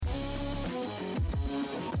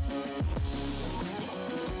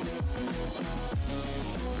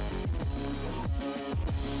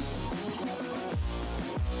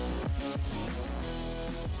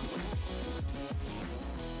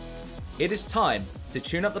it is time to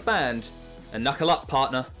tune up the band and knuckle up,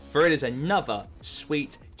 partner, for it is another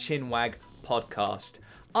sweet chinwag podcast.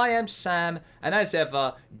 I am Sam, and as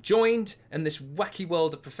ever, joined in this wacky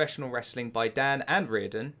world of professional wrestling by Dan and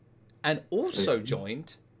Riordan, and also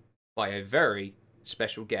joined by a very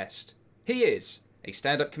special guest. He is a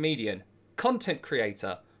stand-up comedian, content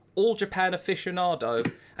creator, All Japan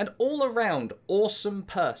aficionado, and all-around awesome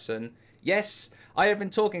person. Yes, I have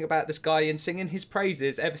been talking about this guy and singing his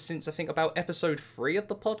praises ever since I think about episode 3 of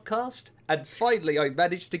the podcast, and finally I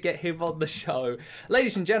managed to get him on the show.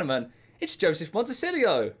 Ladies and gentlemen, it's Joseph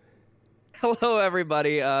Montecillo. Hello,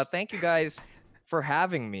 everybody. Thank you guys for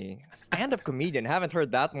having me. Stand-up comedian. Haven't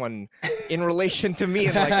heard that one in relation to me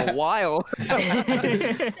in like a while.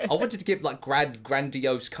 I wanted to give like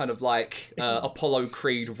grandiose kind of like Apollo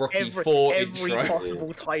Creed Rocky 4 every intro.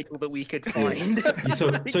 possible title that we could find.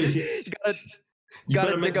 You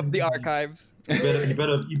gotta dig up the archives.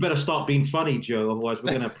 You better start being funny, Joe. Otherwise,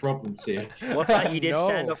 we're gonna have problems here. What's that? You did No.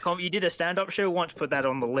 stand-up You did a stand-up show once. Put that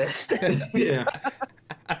on the list. Yeah.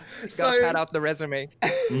 Gotta pad out the resume.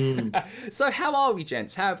 So how are we,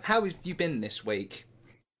 gents? How have you been this week?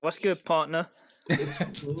 What's good, partner?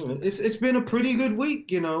 It's been a pretty good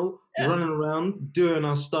week, running around doing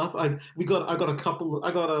our stuff. I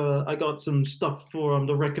got some stuff for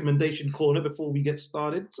the recommendation corner before we get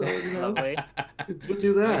started. So Lovely. we'll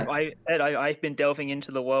do that. I've been delving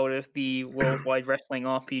into the world of the worldwide wrestling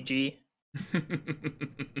RPG.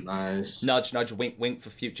 Nice. Nudge, nudge, wink, wink for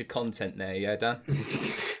future content there, yeah, Dan?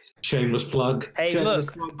 Shameless plug. Hey, Shameless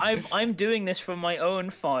look, plug. I'm doing this for my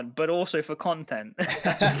own fun, but also for content.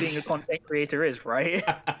 That's just being a content creator is, right?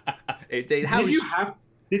 Indeed.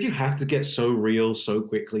 Did you have to get so real so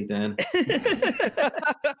quickly, Dan?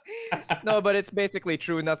 No, but it's basically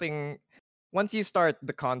true. Nothing. Once you start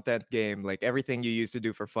the content game, like everything you used to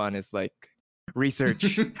do for fun is like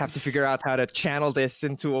research. Have to figure out how to channel this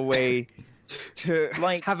into a way to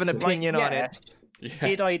have an opinion on it.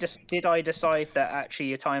 Yeah. Did I decide that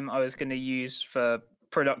actually a time I was going to use for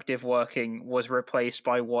productive working was replaced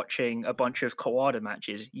by watching a bunch of Kawada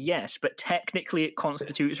matches? Yes, but technically it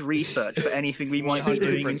constitutes research for anything we might be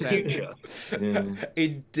doing in the 100%. future.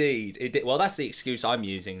 Indeed. Well, that's the excuse I'm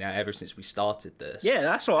using now ever since we started this. Yeah,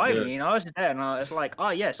 that's what I mean. I was there and I was like,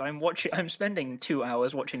 yes, I'm spending 2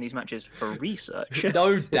 hours watching these matches for research.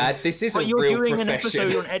 No, Dad, this is a You're real doing profession. an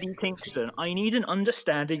episode on Eddie Kingston. I need an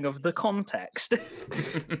understanding of the context.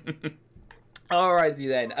 Alrighty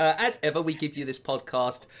then. As ever, we give you this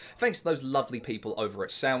podcast thanks to those lovely people over at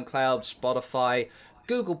SoundCloud, Spotify,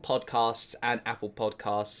 Google Podcasts, and Apple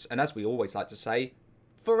Podcasts. And as we always like to say,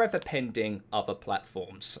 forever pending other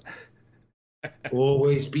platforms.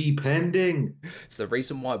 Always be pending. It's the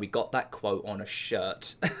reason why we got that quote on a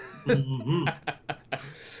shirt. Mm-hmm.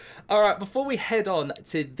 Alright, before we head on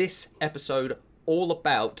to this episode all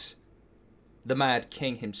about the Mad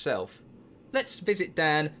King himself, let's visit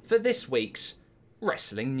Dan for this week's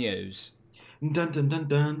wrestling news. Dun dun dun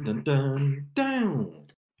dun dun dun down.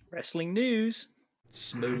 Wrestling news.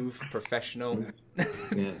 Smooth, professional.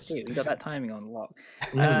 Yes. Dude, we got that timing on lock.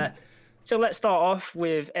 Mm. So let's start off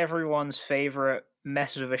with everyone's favorite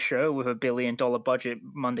mess of a show with $1 billion budget,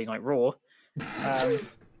 Monday Night Raw. And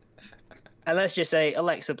let's just say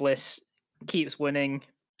Alexa Bliss keeps winning,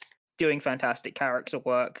 doing fantastic character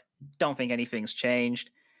work. Don't think anything's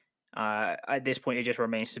changed. At this point, it just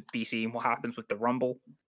remains to be seen what happens with the Rumble.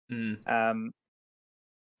 It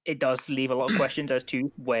does leave a lot of questions as to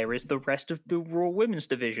where is the rest of the Raw Women's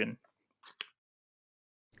division.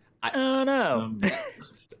 I don't know.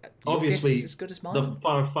 Obviously, as good as mine. the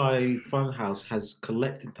Firefly Funhouse has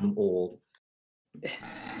collected them all.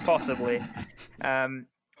 Possibly.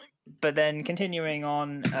 But then continuing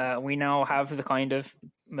on, we now have the kind of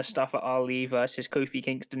Mustafa Ali versus Kofi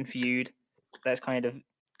Kingston feud that's kind of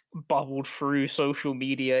bubbled through social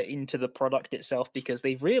media into the product itself because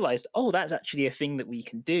they've realized, that's actually a thing that we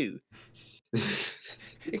can do.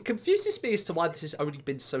 It confuses me as to why this has only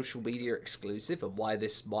been social media exclusive and why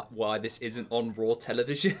this isn't on Raw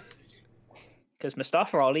television. Because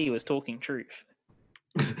Mustafa Ali was talking truth.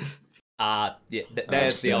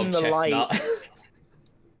 There's the old chestnut.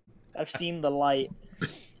 I've seen the light.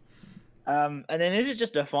 And then this is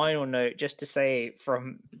just a final note, just to say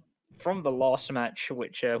from the last match,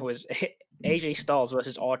 which was AJ Styles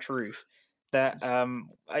versus R-Truth, that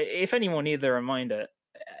if anyone needs a reminder,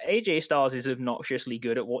 AJ Styles is obnoxiously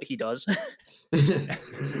good at what he does.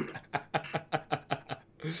 Too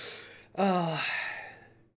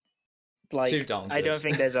darn good. I don't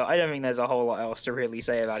think there's a whole lot else to really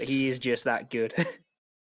say about it. He is just that good.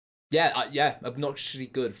 Yeah, obnoxiously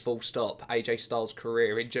good, full stop. AJ Styles'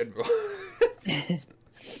 career in general.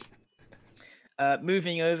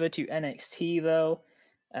 Moving over to NXT though,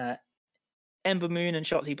 Ember Moon and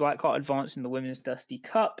Shotzi Blackheart advanced in the Women's Dusty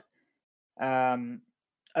Cup.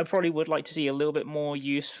 I probably would like to see a little bit more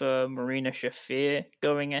use for Marina Shafir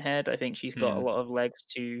going ahead. I think she's got a lot of legs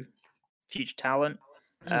to future talent.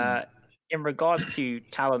 In regards to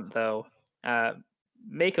talent, though,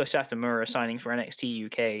 Mako Satomura signing for NXT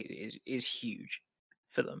UK is huge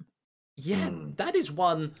for them. Yeah, that is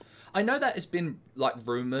one. I know that has been like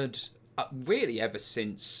rumored, really ever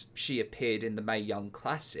since she appeared in the Mae Young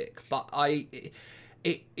Classic, but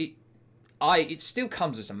it still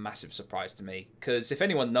comes as a massive surprise to me, because if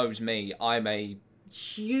anyone knows me, I'm a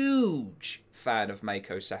huge fan of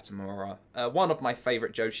Mako Satomura, one of my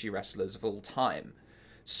favourite Joshi wrestlers of all time.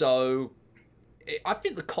 So I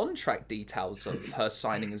think the contract details of her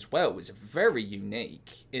signing as well is very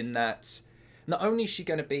unique, in that not only is she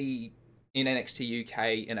going to be in NXT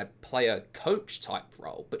UK in a player coach type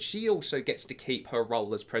role, but she also gets to keep her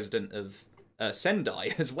role as president of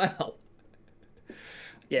Sendai as well.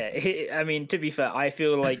 Yeah, I mean, to be fair, I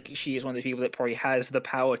feel like she is one of the people that probably has the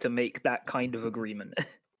power to make that kind of agreement.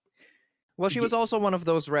 Well, she was also one of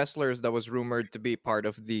those wrestlers that was rumored to be part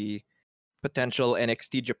of the potential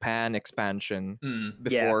NXT Japan expansion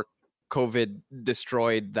before COVID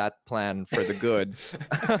destroyed that plan for the good.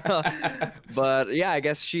 But yeah, I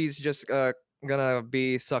guess she's just gonna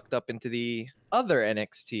be sucked up into the other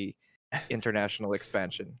NXT international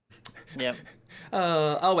expansion. Yep.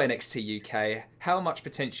 NXT UK, how much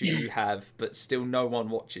potential you have, but still no one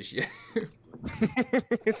watches you.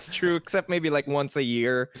 It's true, except maybe like once a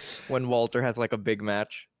year when Walter has like a big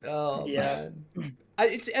match. Oh, man.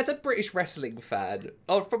 As a British wrestling fan,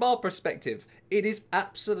 from our perspective, it is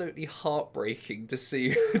absolutely heartbreaking to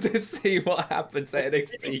see what happens at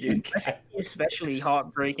NXT UK. Especially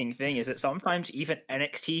heartbreaking thing is that sometimes even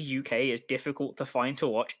NXT UK is difficult to find to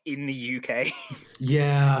watch in the UK.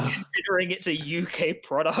 Yeah. Considering it's a UK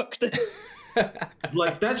product.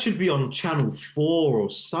 Like, that should be on Channel 4 or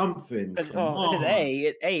something. Because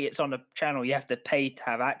it's on a channel you have to pay to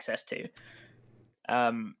have access to.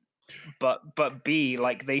 But B,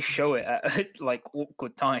 like, they show it at like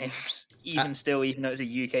awkward times, even though it's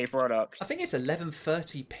a UK product. I think it's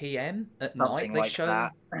 11:30 p.m. at Something night. They like show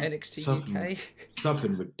that. NXT UK.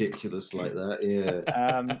 Something ridiculous like that, yeah.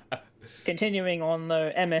 Continuing on though,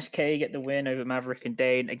 MSK get the win over Maverick and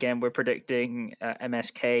Dane. Again, we're predicting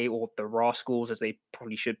MSK, or the Rascals as they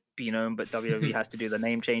probably should be known, but WWE has to do the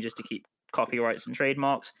name changes to keep copyrights and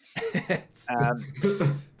trademarks.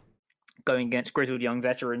 Going against grizzled young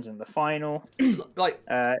veterans in the final. Like,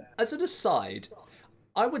 as an aside,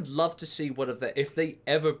 I would love to see one of their, if they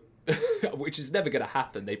ever, which is never going to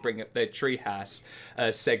happen, they bring up their Treehouse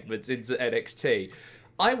segments into NXT.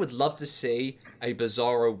 I would love to see a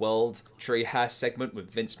Bizarro World Treehouse segment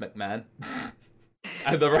with Vince McMahon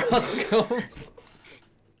and the Rascals.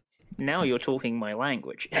 Now you're talking my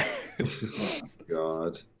language.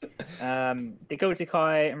 God. Dakota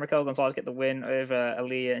Kai and Raquel Gonzalez get the win over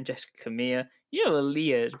Aaliyah and Jessica Mia. You know,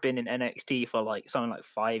 Aaliyah has been in NXT for something like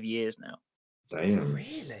 5 years now. Damn.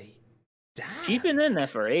 Really? Damn. She's been in there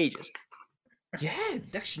for ages. Yeah,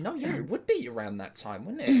 actually, no, yeah, it would be around that time,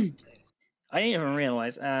 wouldn't it? I didn't even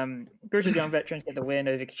realize. Grizzled young veterans get the win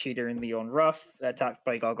over Kushida and Leon Ruff, attacked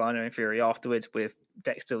by Gargano and Fury afterwards, with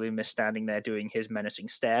Dexter Lumis standing there doing his menacing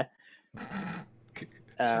stare.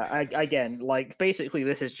 Again, basically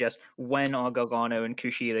this is just, when are Gargano and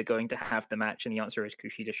Kushida going to have the match? And the answer is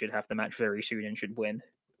Kushida should have the match very soon and should win.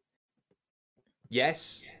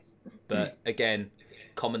 Yes, but again,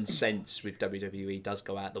 common sense with WWE does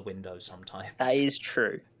go out the window sometimes. That is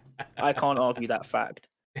true. I can't argue that fact.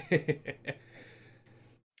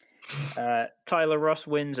 Tyler Ross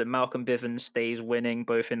wins and Malcolm Bivens stays winning,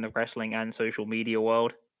 both in the wrestling and social media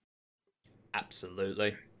world.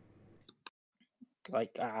 Absolutely.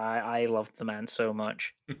 I love the man so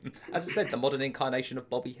much. As I said, the modern incarnation of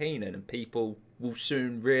Bobby Heenan, and people will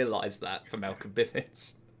soon realise that for Malcolm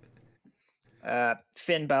Bivens.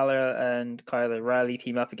 Finn Balor and Kyle O'Reilly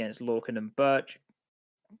team up against Lorcan and Birch.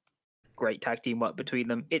 Great tag team work between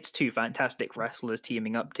them. It's two fantastic wrestlers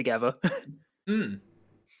teaming up together. I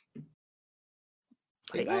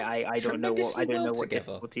don't know what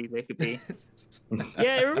difficulty they could be.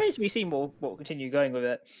 Yeah, it remains to be seen what will continue going with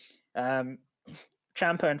it.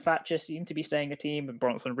 Ciampa and Thatcher seem to be staying a team, and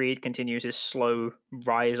Bronson Reed continues his slow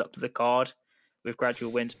rise up the card with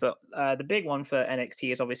gradual wins. But the big one for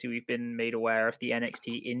NXT is obviously we've been made aware of the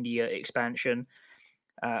NXT India expansion.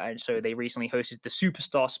 And so they recently hosted the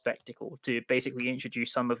Superstar Spectacle to basically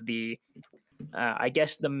introduce some of the, I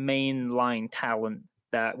guess, the mainline talent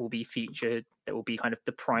that will be featured, that will be kind of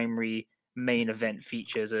the primary main event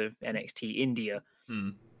features of NXT India,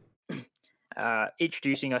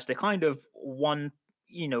 introducing us to kind of one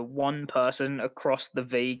person across the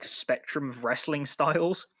vague spectrum of wrestling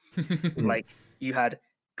styles. Like you had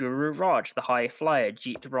Guru Raj, the high flyer,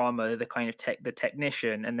 Jeet Rama, the kind of the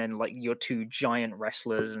technician, and then like your two giant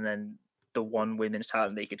wrestlers, and then the one women's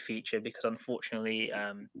talent they could feature because unfortunately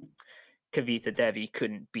Kavita Devi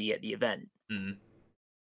couldn't be at the event.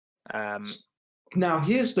 Now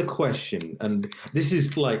here's the question, and this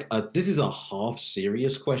is a half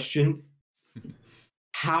serious question.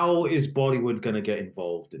 How is Bollywood gonna get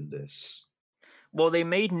involved in this? Well, they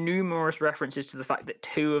made numerous references to the fact that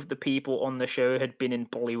two of the people on the show had been in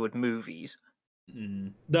Bollywood movies.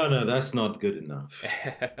 No, that's not good enough.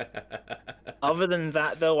 Other than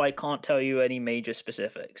that, though, I can't tell you any major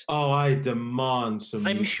specifics. Oh, I demand some.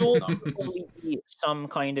 I'm sure there will probably be some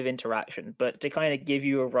kind of interaction, but to kind of give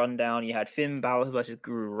you a rundown, you had Finn Balor versus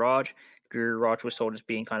Guru Raj. Guru Raj was sold as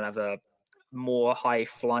being kind of a more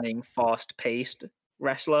high-flying, fast-paced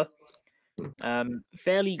wrestler.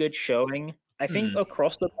 Fairly good showing. I think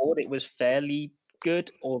across the board it was fairly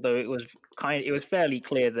good, although it was fairly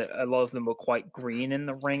clear that a lot of them were quite green in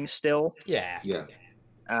the ring still. Yeah.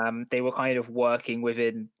 They were kind of working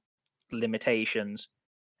within limitations.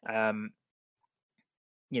 A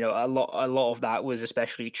lot of that was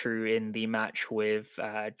especially true in the match with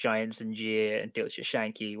Giant Zanjeer and Dilsha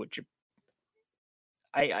Shanky, which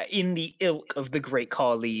I in the ilk of the Great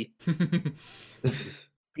Khali.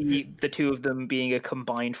 The two of them being a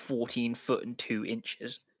combined 14 foot and 2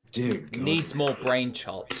 inches. Dude, needs more brain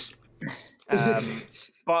chops.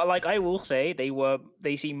 But like I will say,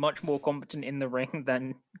 they seem much more competent in the ring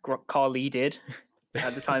than Khali did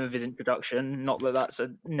at the time of his introduction. Not that that's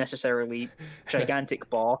a necessarily gigantic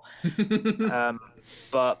bar,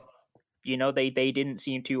 but they didn't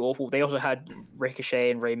seem too awful. They also had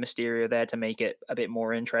Ricochet and Rey Mysterio there to make it a bit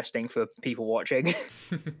more interesting for people watching.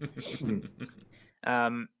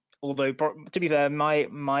 Although to be fair,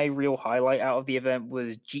 my real highlight out of the event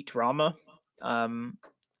was Jeet Rama. I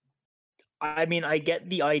mean, I get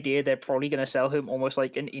the idea they're probably going to sell him almost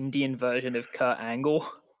like an Indian version of Kurt Angle.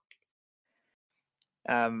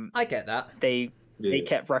 I get that. They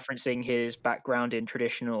kept referencing his background in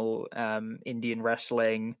traditional Indian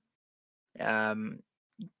wrestling, kind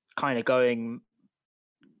of going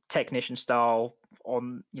technician style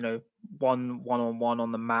on one-on-one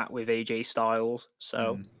on the mat with AJ Styles.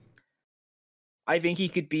 So I think he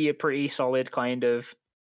could be a pretty solid kind of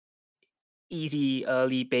easy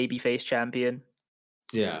early babyface champion.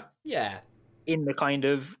 Yeah. In the kind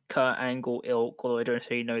of Kurt Angle ilk, although I don't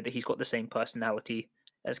really know that he's got the same personality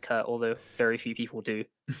as Kurt, although very few people do.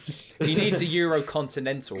 He needs a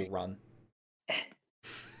Euro-Continental run.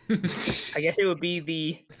 I guess it would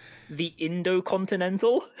be the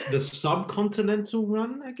Indo-Continental. The subcontinental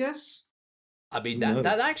run, I guess? I mean,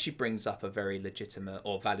 that actually brings up a very legitimate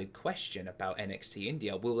or valid question about NXT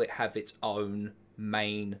India. Will it have its own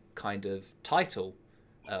main kind of title?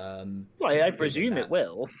 Well, I presume it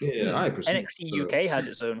will. Yeah, I presume NXT UK has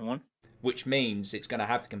its own one. Which means it's going to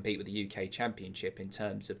have to compete with the UK Championship in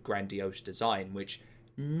terms of grandiose design, which,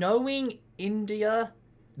 knowing India,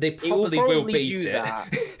 they probably will beat it.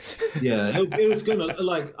 Yeah, it was going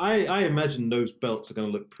to, I imagine those belts are going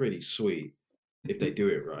to look pretty sweet if they do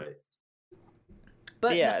it right.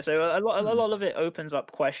 But yeah, so a lot of it opens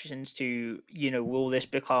up questions to, will this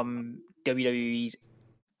become WWE's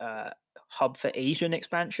hub for Asian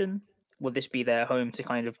expansion? Will this be their home to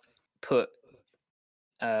kind of put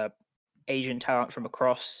Asian talent from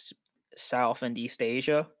across South and East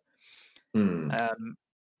Asia?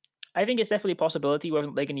 I think it's definitely a possibility whether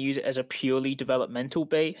they can use it as a purely developmental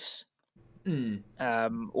base, or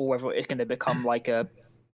whether it's going to become like a.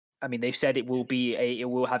 I mean, they've said it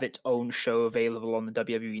will have its own show available on the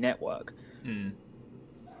WWE network.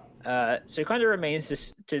 So it kind of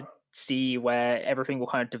remains to see where everything will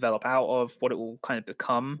kind of develop out of, what it will kind of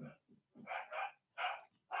become.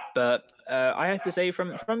 But I have to say,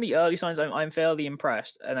 from the early signs, I'm fairly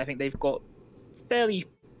impressed, and I think they've got fairly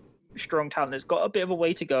strong talent. It's got a bit of a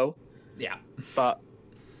way to go. Yeah, but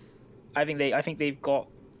I think they've got,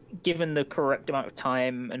 given the correct amount of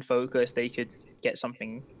time and focus, they could get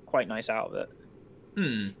something quite nice out of it.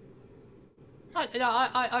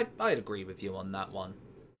 I'd agree with you on that one.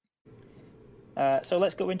 So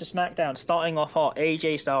let's go into SmackDown. Starting off hot,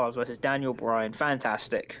 AJ Styles versus Daniel Bryan.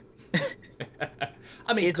 Fantastic.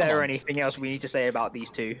 I mean, is there anything else we need to say about these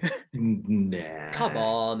two? Nah. Come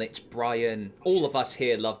on, it's Bryan. All of us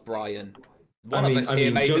here love Bryan. One of us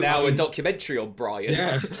here made an hour Joe, documentary on Brian.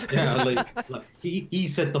 Yeah, like he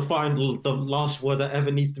said the last word that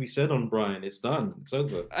ever needs to be said on Brian. It's done. It's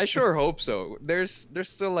over. I sure hope so. There's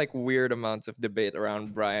still like weird amounts of debate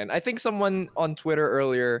around Brian. I think someone on Twitter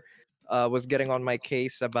earlier was getting on my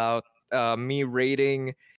case about me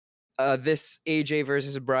rating this AJ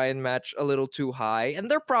versus Brian match a little too high, and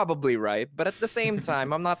they're probably right. But at the same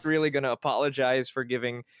time, I'm not really gonna apologize for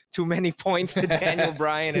giving too many points to Daniel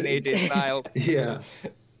Bryan and AJ Styles. Yeah.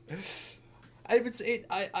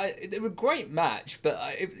 They were a great match, but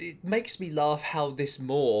it makes me laugh how this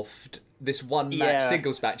morphed. This one match,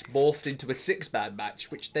 singles match, morphed into a 6-man match,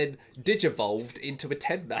 which then digivolved into a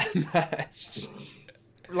 10-man match.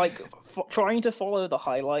 Like trying to follow the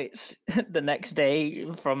highlights the next day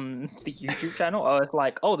from the YouTube channel, I was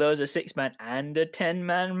like, "Oh, there was a 6-man and a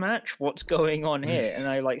 10-man match. What's going on here?" And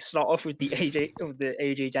I like start off with the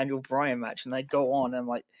AJ Daniel Bryan match, and I go on, and I'm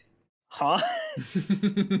like, "Huh?"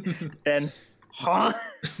 Then, "Huh?"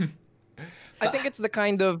 I think it's the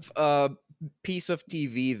kind of piece of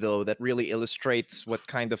TV though that really illustrates what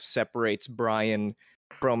kind of separates Bryan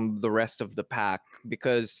from the rest of the pack,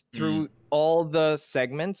 because through all the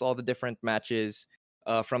segments, all the different matches,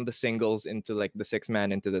 from the singles into like the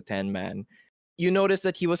 6-man into the 10-man, you notice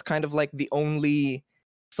that he was kind of like the only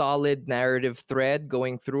solid narrative thread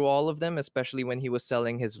going through all of them, especially when he was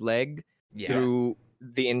selling his leg through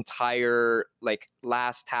the entire like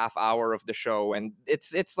last half hour of the show. And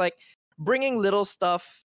it's like bringing little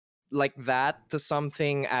stuff like that to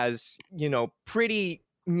something as, you know, pretty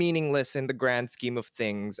meaningless in the grand scheme of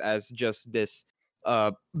things as just this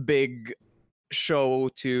big show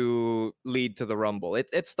to lead to the Rumble.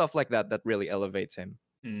 It's stuff like that that really elevates him.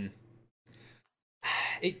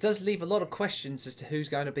 It does leave a lot of questions as to who's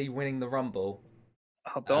going to be winning the Rumble.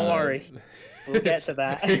 Oh, don't worry. We'll get to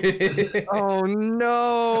that. Oh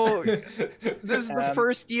no! This is the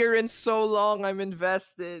first year in so long I'm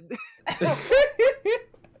invested.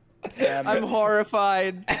 I'm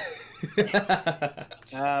horrified.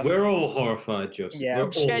 We're all horrified, Joseph. Yeah, We're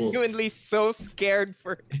I'm genuinely so scared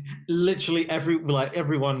for literally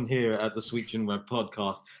everyone here at the Sweet Chin Web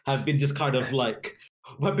podcast have been just kind of like,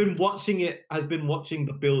 I've been watching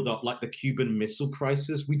the build up like the Cuban Missile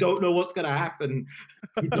Crisis. We don't know what's going to happen.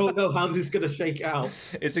 We don't know how this is going to shake out.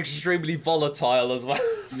 It's extremely volatile as well.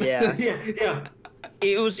 Yeah.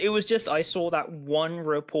 It was just, I saw that one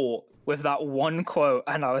report with that one quote,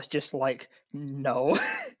 and I was just like, no,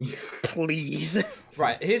 please.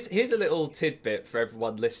 Right, here's a little tidbit for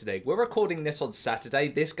everyone listening. We're recording this on Saturday.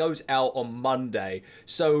 This goes out on Monday.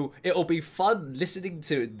 So it'll be fun listening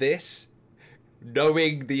to this,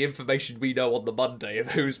 knowing the information we know on the Monday of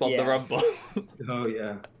who's won the Rumble. Oh,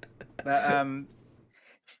 yeah. But,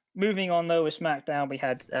 moving on, though, with SmackDown, we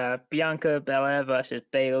had Bianca Belair versus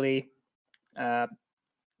Bayley.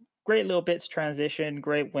 Great little bits transition,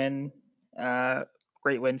 great win for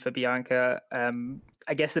Bianca.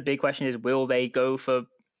 I guess the big question is, will they go for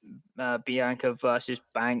Bianca versus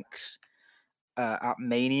Banks at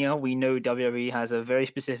Mania? We know WWE has a very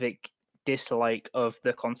specific dislike of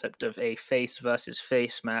the concept of a face versus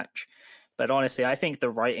face match, but honestly, I think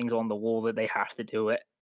the writing's on the wall that they have to do it.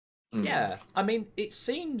 Yeah, I mean, it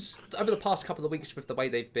seems over the past couple of weeks with the way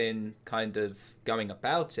they've been kind of going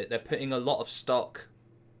about it, they're putting a lot of stock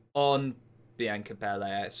on Bianca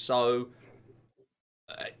Belair, so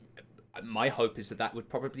my hope is that would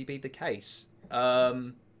probably be the case.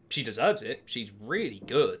 She deserves it. She's really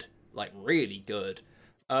good, like really good,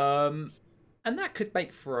 and that could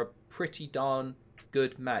make for a pretty darn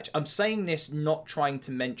good match. I'm saying this not trying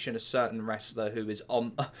to mention a certain wrestler who is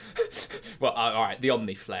on. Well, all right, the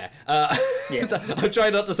Omni Flair. So I'm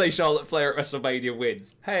trying not to say Charlotte Flair at WrestleMania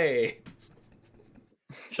wins. Hey,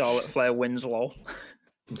 Charlotte Flair wins, lol.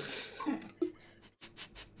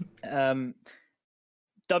 WWE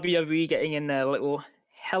getting in their little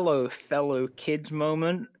hello fellow kids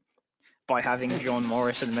moment by having John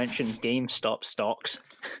Morrison mention GameStop stocks.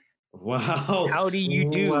 Wow. How do you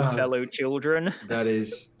do, fellow children? That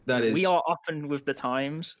is We are up and with the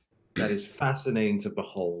times. That is fascinating to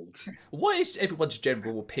behold. What is everyone's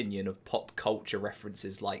general opinion of pop culture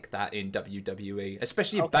references like that in WWE,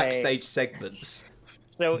 especially in backstage segments?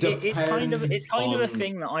 So it's kind of a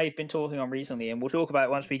thing that I've been talking on recently, and we'll talk about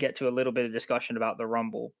it once we get to a little bit of discussion about the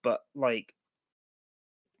Rumble. But like,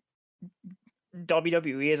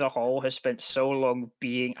 WWE as a whole has spent so long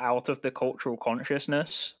being out of the cultural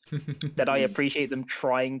consciousness that I appreciate them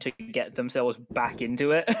trying to get themselves back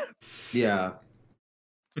into it. Yeah.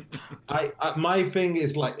 I my thing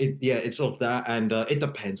is like it's of that, and it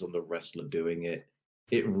depends on the wrestler doing it.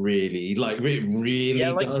 It really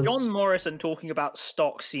Yeah, like does. John Morrison talking about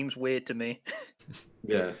stock seems weird to me.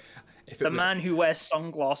 Yeah. The man who wears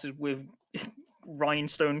sunglasses with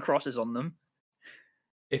rhinestone crosses on them.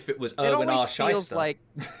 If it was It Erwin R. always feels Shyster. like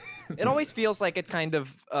it always feels like it kind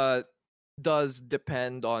of does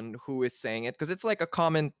depend on who is saying it, because it's like a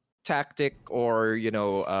common tactic or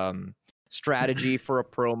strategy for a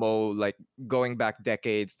promo, like going back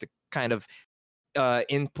decades to kind of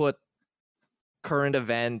input current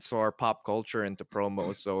events or pop culture into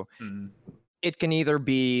promos. So it can either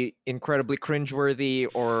be incredibly cringeworthy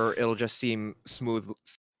or it'll just seem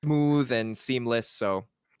smooth and seamless. So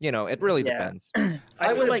it really depends.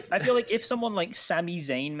 I feel like if someone like Sami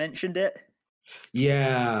Zayn mentioned it,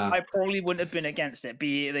 Yeah. I probably wouldn't have been against it,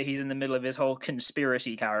 be it that he's in the middle of his whole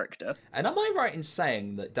conspiracy character. And am I right in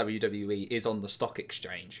saying that WWE is on the stock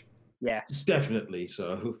exchange? Yes. Definitely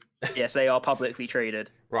so. Yes, they are publicly traded.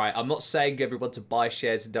 Right, I'm not saying everyone to buy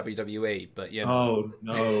shares in WWE, but Oh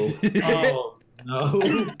no. Oh no.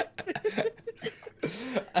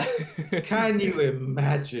 Can you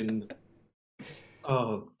imagine?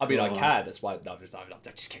 Oh, I mean, God. I can. That's why. No, I'm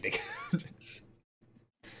just kidding.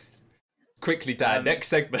 Quickly, Dan. Next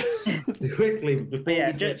segment. Quickly. But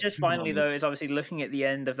yeah, just finally though, is obviously looking at the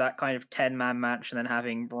end of that kind of 10-man match and then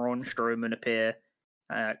having Braun Strowman appear,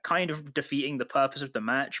 kind of defeating the purpose of the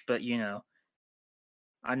match. But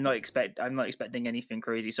I'm not expecting anything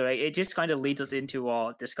crazy. So it just kind of leads us into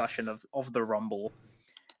our discussion of the Rumble,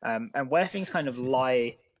 and where things kind of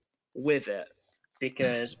lie with it,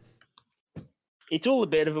 because it's all a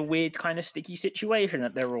bit of a weird kind of sticky situation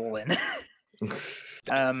that they're all in.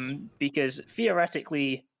 Because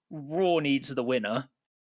theoretically Raw needs the winner,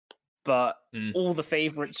 but all the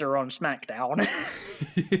favorites are on SmackDown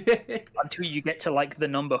until you get to like the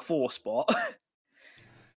number 4 spot.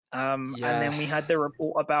 And then we had the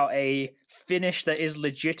report about a finish that is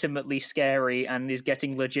legitimately scary and is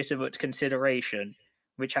getting legitimate consideration,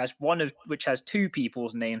 which has two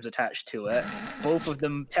people's names attached to it, both of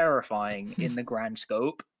them terrifying in the grand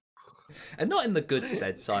scope. And not in the good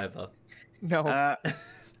sense either. No.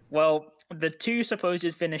 Well, the two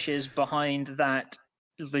supposed finishes behind that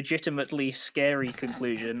legitimately scary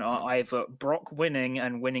conclusion are either Brock winning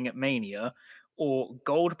and winning at Mania, or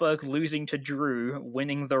Goldberg losing to Drew,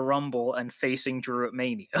 winning the Rumble, and facing Drew at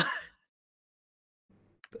Mania.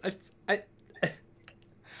 I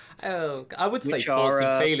would say thoughts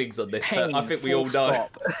and feelings on this, but I think we all know.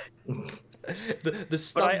 the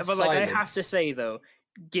stunned but silence. I have to say, though,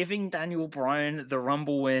 giving Daniel Bryan the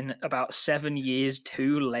Rumble win about 7 years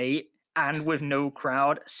too late and with no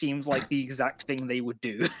crowd seems like the exact thing they would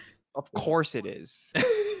do. Of course it is.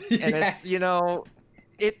 And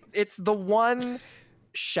it's the one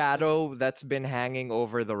shadow that's been hanging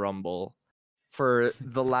over the Rumble for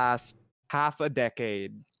the last half a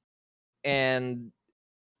decade. And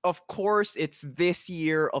of course, it's this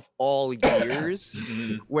year of all years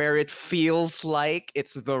where it feels like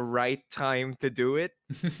it's the right time to do it.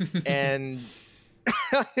 And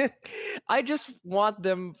I just want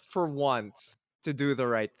them for once to do the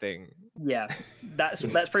right thing. Yeah, that's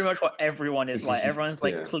pretty much what everyone is like. Everyone's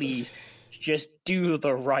like, please, just do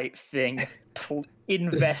the right thing.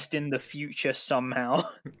 Invest in the future somehow.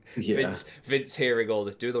 Yeah. Vince hearing all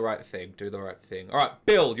this, do the right thing. All right,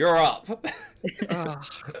 Bill, you're up.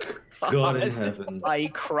 God in heaven.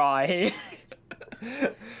 I cry.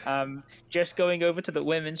 Just going over to the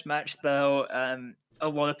women's match, though, a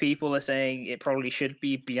lot of people are saying it probably should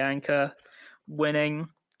be Bianca winning.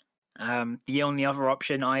 The only other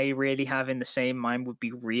option I really have in the same mind would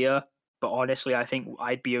be Rhea. But honestly, I think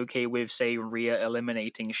I'd be okay with, say, Rhea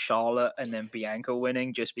eliminating Charlotte and then Bianca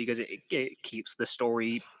winning, just because it keeps the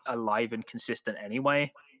story alive and consistent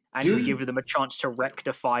anyway. And it would give them a chance to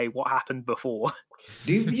rectify what happened before.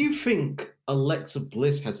 Do you think Alexa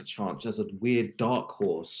Bliss has a chance as a weird dark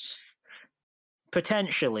horse?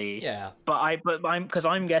 Potentially. Yeah. But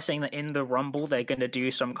I'm guessing that in the Rumble they're gonna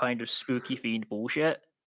do some kind of spooky fiend bullshit.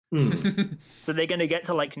 So they're gonna get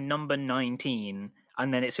to like number 19.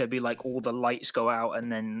 And then it's going to be like all the lights go out and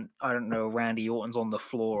then, I don't know, Randy Orton's on the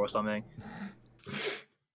floor or something.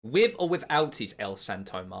 With or without his El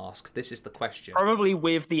Santo mask? This is the question. Probably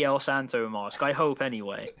with the El Santo mask, I hope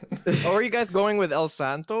anyway. Oh, are you guys going with El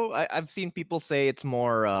Santo? I've seen people say it's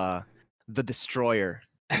more the Destroyer.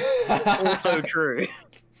 Also true.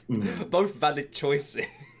 Both valid choices.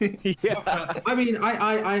 Yeah. I mean,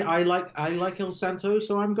 I like El Santo,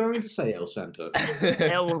 so I'm going to say El Santo.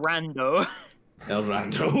 El Rando. El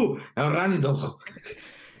Rando. El Rando.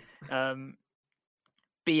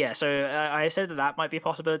 But yeah, so I said that might be a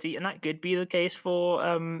possibility, and that could be the case for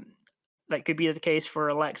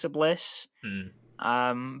Alexa Bliss.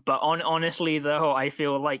 But honestly, though, I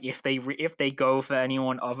feel like if they go for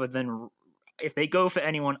anyone other than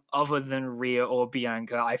Rhea or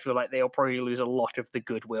Bianca, I feel like they'll probably lose a lot of the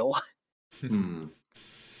goodwill.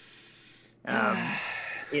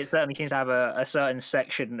 It certainly seems to have a certain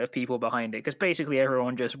section of people behind it, because basically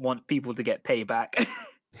everyone just wants people to get payback.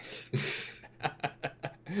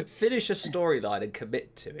 Finish a storyline and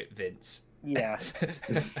commit to it, Vince. Yeah.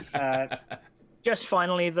 Just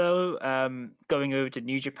finally, though, going over to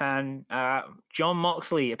New Japan, Jon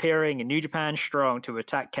Moxley appearing in New Japan Strong to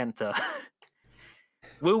attack Kenta.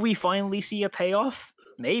 Will we finally see a payoff?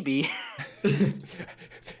 Maybe.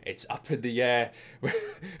 It's up in the air.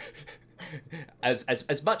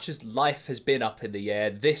 As much as life has been up in the air,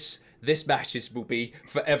 this matches will be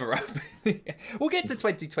forever up in the air. We'll get to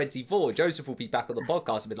 2024. Joseph will be back on the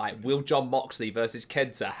podcast and be like, will Jon Moxley versus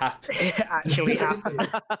Kenta happen? Actually happen.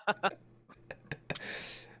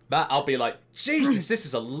 Matt, I'll be like, Jesus, this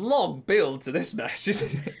is a long build to this match,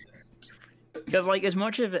 isn't it? Because like as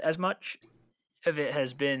much of it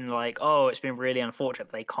has been like, oh, it's been really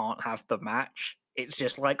unfortunate they can't have the match. It's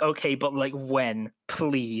just like, okay, but like when?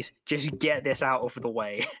 Please, just get this out of the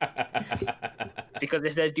way. Because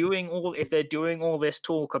if they're doing all this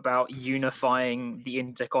talk about unifying the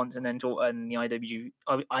Intercontinental and the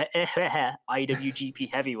IWGP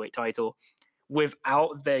Heavyweight title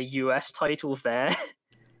without the US title there,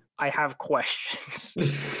 I have questions.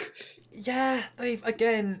 Yeah, they've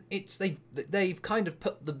kind of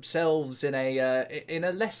put themselves in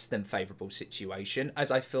a less than favourable situation,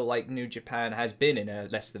 as I feel like New Japan has been in a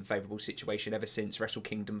less than favourable situation ever since Wrestle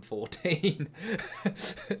Kingdom 14.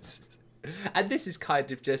 And this is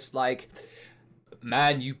kind of just like,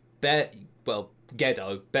 man,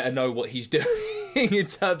 Gedo better know what he's doing in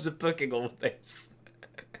terms of booking all this.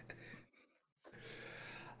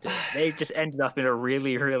 They've just ended up in a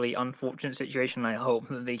really, really unfortunate situation. I hope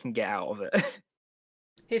that they can get out of it.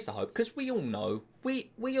 Here's the hope, because we all know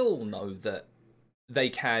that they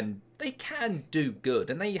can do good,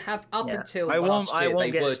 and they have up until last year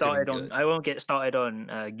they were doing good. I won't get started on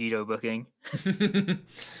Guido booking.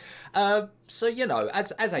 So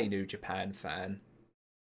as a New Japan fan,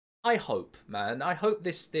 I hope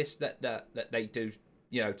that they do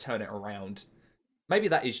turn it around. Maybe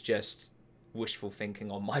that is just wishful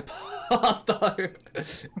thinking on my part, though.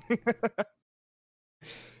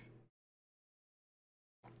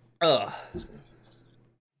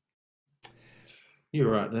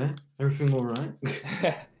 You're right there. Everything all right?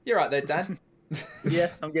 You're right there, Dan.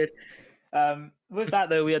 Yeah, I'm good. With that,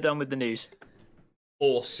 though, we are done with the news.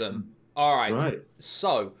 Awesome. All right. Right.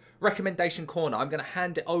 So, recommendation corner. I'm going to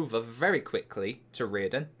hand it over very quickly to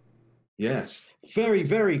Riordan. Yes, very,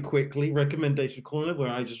 very quickly. Recommendation corner,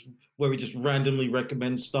 where we just randomly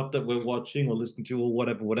recommend stuff that we're watching or listening to or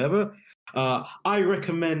whatever. I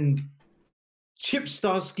recommend Chip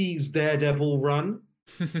Starsky's Daredevil run,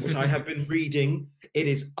 which I have been reading. It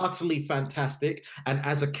is utterly fantastic, and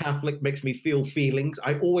as a Catholic, makes me feel feelings.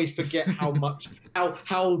 I always forget how much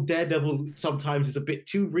how Daredevil sometimes is a bit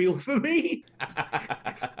too real for me.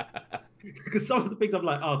 Because some of the things I'm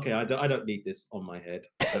like, okay, I don't need this on my head.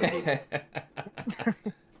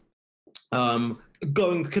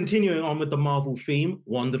 Continuing on with the Marvel theme,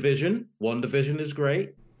 WandaVision. WandaVision is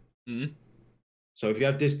great. Mm. So if you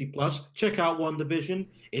have Disney Plus, check out WandaVision.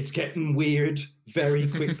 It's getting weird very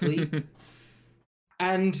quickly.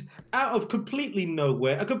 And out of completely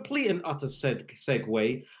nowhere, a complete and utter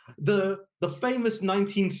segue, the famous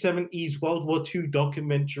 1970s World War II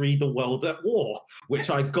documentary, The World at War, which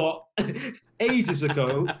I got ages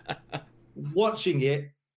ago. Watching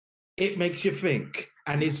it, it makes you think,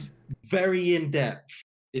 and it's very in-depth.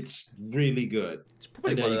 It's really good. It's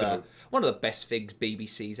probably one of the best things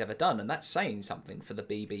BBC's ever done, and that's saying something for the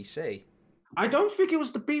BBC. I don't think it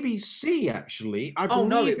was the BBC, actually.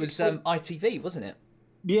 No, it was ITV, wasn't it?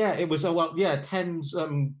 Yeah, it was. 10's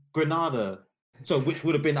Granada, which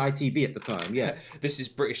would have been ITV at the time. Yeah, this is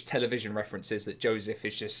British television references that Joseph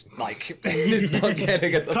is just like is not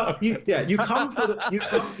getting at the moment. You come for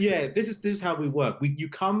the. This is how we work. You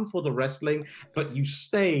come for the wrestling, but you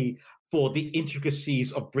stay for the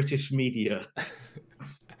intricacies of British media.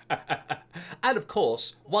 And of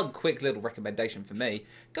course, one quick little recommendation for me: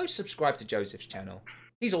 go subscribe to Joseph's channel.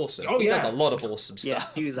 He's awesome. He does a lot of awesome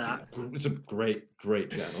stuff. Yeah, do that. It's a great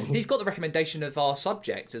channel. He's got the recommendation of our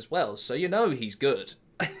subject as well, so he's good.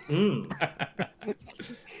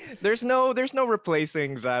 There's no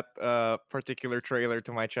replacing that particular trailer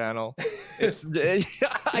to my channel. It's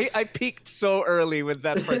I peaked so early with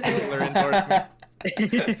that particular endorsement.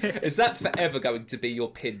 Is that forever going to be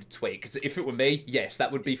your pinned tweet? Because if it were me, yes,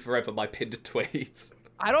 that would be forever my pinned tweet.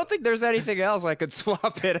 I don't think there's anything else I could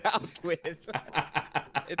swap it out with.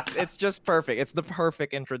 It's just perfect. It's the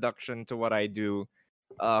perfect introduction to what I do,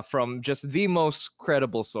 from just the most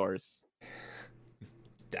credible source.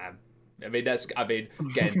 Damn. I mean,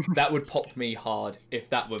 again, that would pop me hard if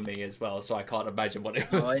that were me as well. So I can't imagine what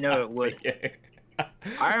it was. I know it would. for you.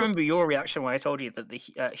 I remember your reaction when I told you that the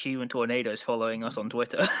human tornado is following us on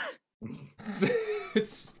Twitter.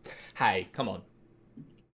 Hey, come on.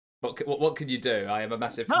 What can you do? I am a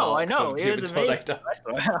massive No, I mark know. for It human was amazing. tornado.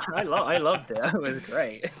 I loved it. It was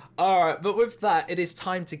great. All right, but with that, it is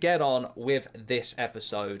time to get on with this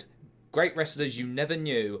episode. Great Wrestlers You Never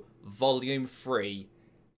Knew, Volume 3,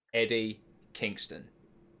 Eddie Kingston.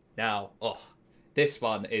 Now, this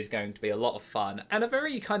one is going to be a lot of fun and a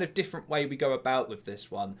very kind of different way we go about with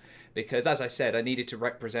this one because, as I said, I needed to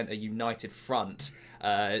represent a united front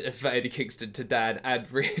for Eddie Kingston to Dan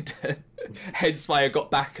and Riordan. Hence why I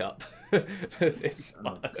got backup for this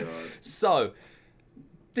one. So,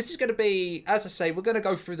 this is going to be, as I say, we're going to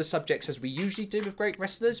go through the subjects as we usually do with Great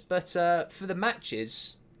Wrestlers, but for the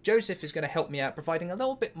matches, Joseph is going to help me out, providing a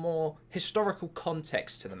little bit more historical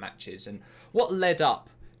context to the matches and what led up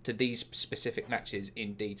to these specific matches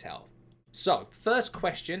in detail. So, first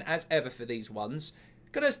question, as ever for these ones,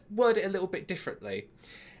 going to word it a little bit differently,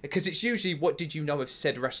 because it's usually what did you know of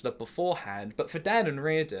said wrestler beforehand, but for Dan and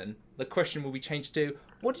Riordan, the question will be changed to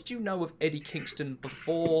what did you know of Eddie Kingston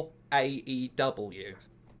before AEW?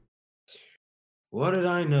 What did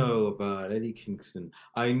I know about Eddie Kingston?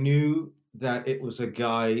 I knew that it was a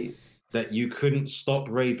guy that you couldn't stop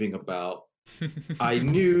raving about. I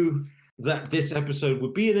knew that this episode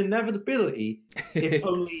would be an inevitability if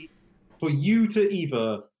only for you to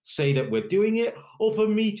either say that we're doing it or for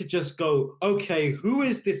me to just go, okay, who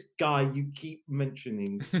is this guy you keep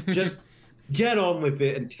mentioning? Just get on with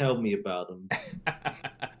it and tell me about him.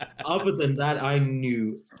 Other than that, I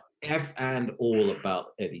knew F and all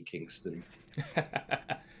about Eddie Kingston.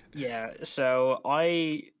 Yeah, so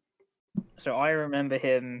I remember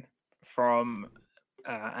him from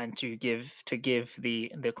and to give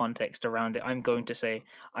the context around it, I'm going to say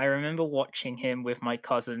I remember watching him with my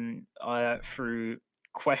cousin through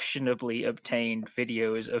questionably obtained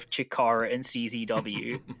videos of Chikara and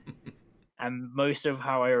CZW. And most of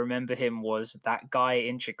how I remember him was that guy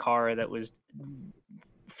in Chikara that was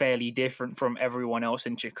fairly different from everyone else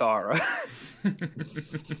in Chikara.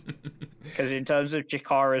 Because in terms of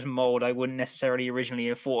Chikara's mold, I wouldn't necessarily originally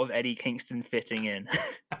have thought of Eddie Kingston fitting in.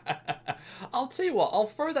 I'll tell you what, I'll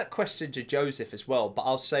throw that question to Joseph as well, but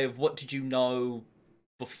I'll say of what did you know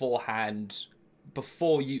beforehand,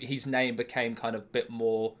 before his name became kind of a bit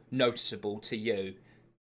more noticeable to you?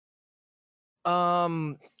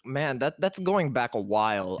 Man, that's going back a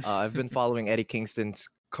while. I've been following Eddie Kingston's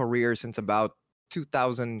career since about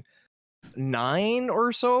 2009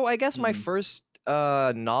 or so. I guess my first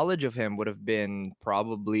knowledge of him would have been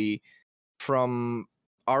probably from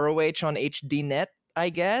ROH on HDNet, I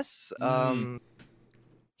guess.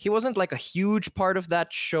 He wasn't like a huge part of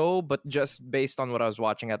that show, but just based on what I was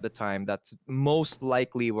watching at the time, that's most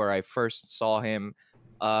likely where I first saw him.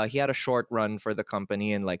 He had a short run for the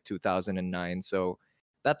company in like 2009, so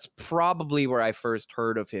that's probably where I first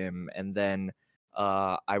heard of him. And then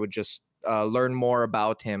I would just learn more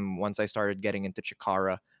about him once I started getting into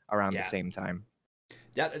Chikara around the same time.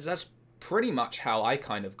 Yeah, that's pretty much how I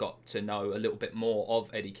kind of got to know a little bit more of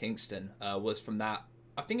Eddie Kingston, was from that.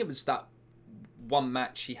 I think it was that one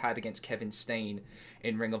match he had against Kevin Steen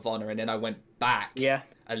in Ring of Honor, and then I went back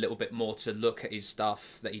a little bit more to look at his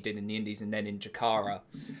stuff that he did in the Indies and then in Chikara.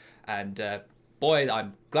 And boy,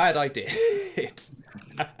 I'm glad I did.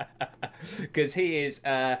 Because he's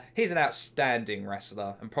an outstanding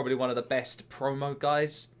wrestler and probably one of the best promo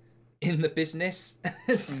guys in the business.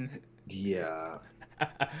 Yeah.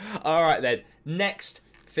 All right, then. Next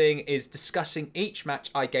thing is discussing each match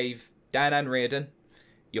I gave Dan and Riordan,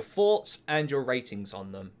 your thoughts and your ratings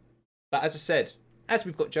on them. But as I said, as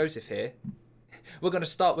we've got Joseph here, we're going to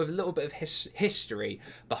start with a little bit of history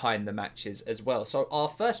behind the matches as well. So our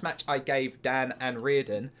first match I gave Dan and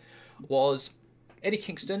Riordan was Eddie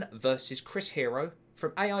Kingston versus Chris Hero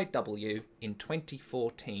from AIW in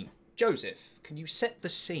 2014. Joseph, can you set the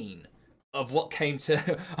scene of what came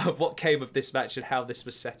of this match and how this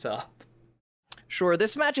was set up? Sure.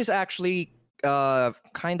 This match is actually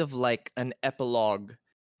kind of like an epilogue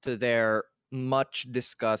to their much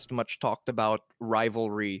discussed, much talked about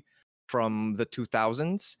rivalry from the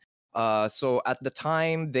 2000s. So at the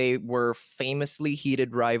time, they were famously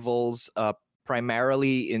heated rivals,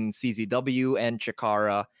 primarily in CZW and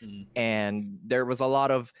Chikara, and there was a lot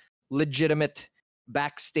of legitimate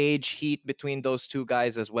backstage heat between those two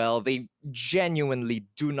guys as well. They genuinely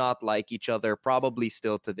do not like each other, probably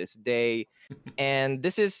still to this day. And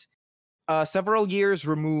this is several years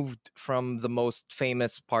removed from the most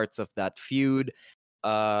famous parts of that feud.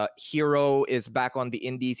 Hero is back on the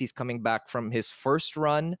indies. He's coming back from his first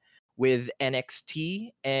run with NXT,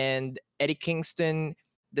 and Eddie Kingston.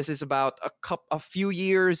 This is about a few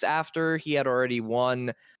years after he had already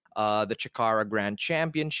won the Chikara Grand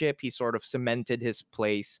Championship. He sort of cemented his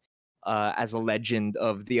place as a legend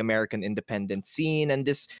of the American independent scene, and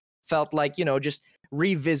this felt like, you know, just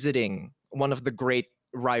revisiting one of the great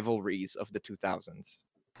rivalries of the 2000s.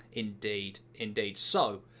 Indeed.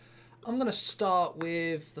 So, I'm going to start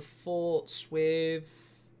with the thoughts with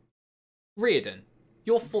Riordan.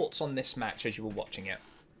 Your thoughts on this match as you were watching it?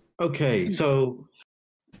 Okay, so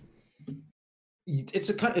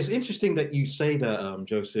it's interesting that you say that,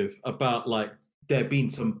 Joseph, about like there being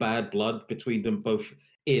some bad blood between them both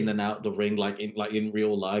in and out the ring, like in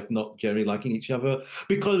real life, not generally liking each other.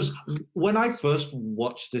 Because when I first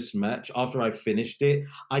watched this match, after I finished it,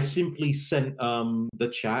 I simply sent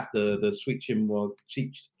the chat, the Sweet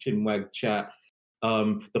Chinwag chat,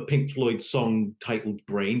 the Pink Floyd song titled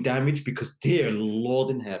 "Brain Damage," because dear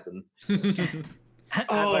Lord in heaven. As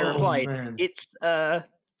I replied, man. it's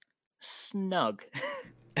snug.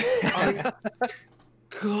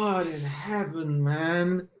 God in heaven,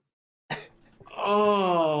 man.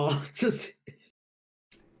 Oh, just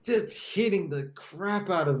hitting the crap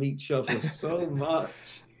out of each other so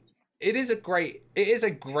much. It is a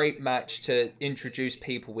great match to introduce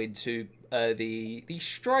people into the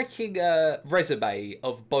striking resume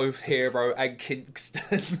of both Hero and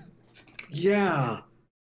Kingston. Yeah.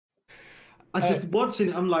 I just watching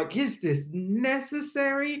it, I'm like, is this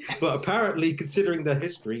necessary? But apparently, considering the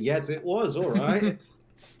history, yes, it was. All right.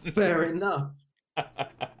 Fair enough.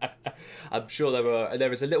 I'm sure there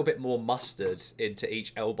was a little bit more mustard into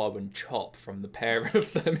each elbow and chop from the pair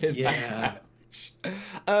of them in that match.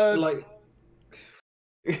 Like,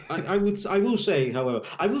 I will say, however,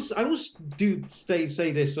 I will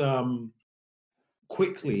say this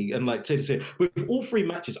quickly and like say this here. With all three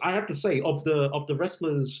matches, I have to say of the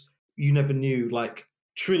wrestlers you never knew, like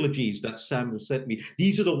trilogies that Sam has sent me,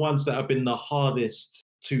 these are the ones that have been the hardest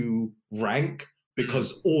to rank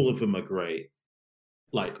because all of them are great.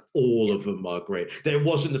 Like all of them are great. There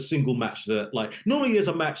wasn't a single match that, like, normally there's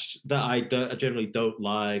a match that I generally don't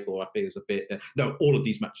like or I think is a bit. No, all of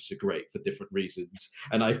these matches are great for different reasons,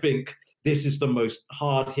 and I think this is the most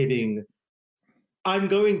hard hitting.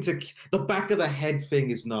 The back of the head thing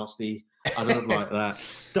is nasty. I don't like that.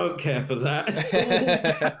 Don't care for that.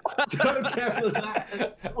 Don't care for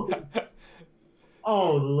that.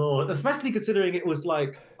 Oh Lord! Especially considering it was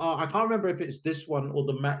like I can't remember if it's this one or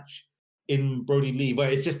the match in Brody Lee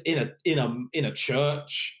where it's just in a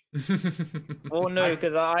church. Well, no,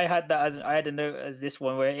 because I had a note as this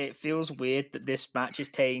one where it feels weird that this match is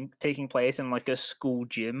taking place in like a school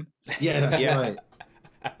gym. Yeah, that's right.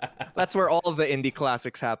 That's where all of the indie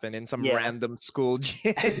classics happen, in some random school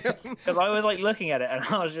gym. Because I was like looking at it and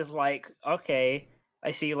I was just like, okay,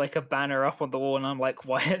 I see like a banner up on the wall and I'm like,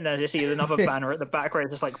 why? And I just see another banner at the back where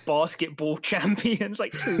it's just like basketball champions,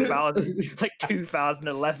 like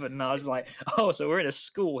 2011. And I was like, oh, so we're in a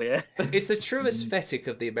school here. It's a true aesthetic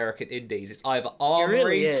of the American Indies. It's either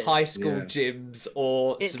armories, high school gyms,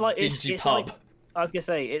 or some dingy pub. Like, I was gonna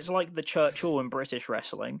say it's like the church hall in British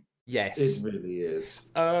wrestling. Yes, it really is.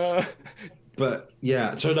 But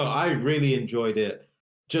yeah, so no, I really enjoyed it.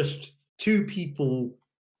 Just two people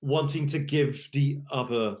wanting to give the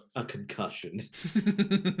other a concussion.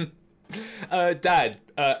 Dad,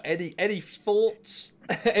 any thoughts?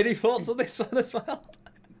 Any thoughts on this one as well?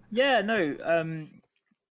 Yeah, no.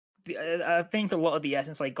 I think a lot of the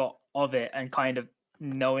essence I got of it, and kind of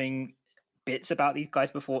knowing bits about these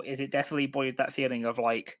guys before, is it definitely embodied that feeling of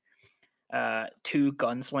like two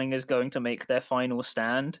gunslingers going to make their final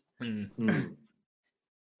stand. Mm.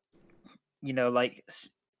 You know, like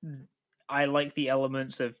I like the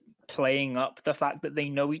elements of playing up the fact that they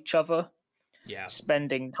know each other. Yeah.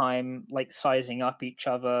 Spending time like sizing up each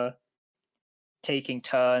other, taking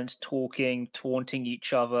turns, talking, taunting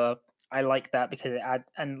each other. I like that because it had,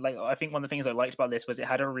 and like I think one of the things I liked about this was it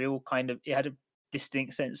had a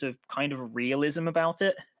distinct sense of kind of realism about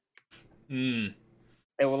it.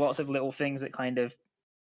 There were lots of little things that kind of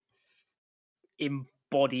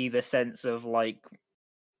embody the sense of like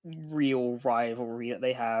real rivalry that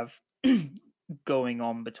they have going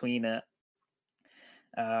on between it.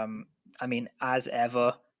 I mean, as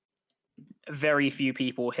ever, very few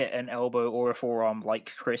people hit an elbow or a forearm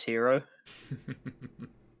like Chris Hero.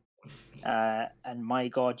 and my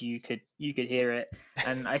God, you could hear it.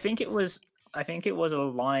 And I think it was a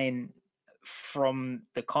line from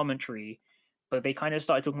the commentary, but they kind of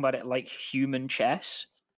started talking about it like human chess.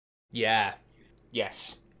 Yeah.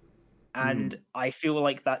 Yes. And I feel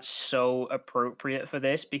like that's so appropriate for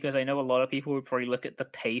this, because I know a lot of people would probably look at the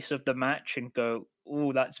pace of the match and go,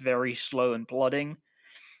 "Oh, that's very slow and plodding,"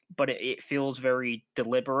 but it feels very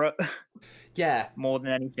deliberate. Yeah. More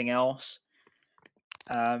than anything else.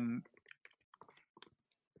 And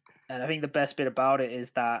I think the best bit about it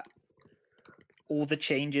is that all the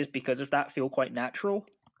changes because of that feel quite natural.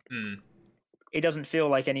 It doesn't feel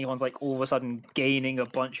like anyone's like all of a sudden gaining a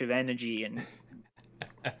bunch of energy and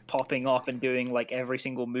popping up and doing like every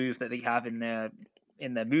single move that they have in their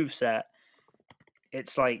moveset.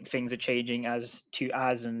 It's like things are changing as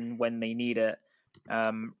and when they need it.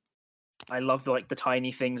 I love the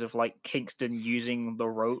tiny things of like Kingston using the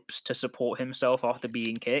ropes to support himself after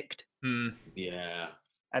being kicked. Yeah.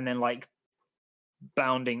 And then like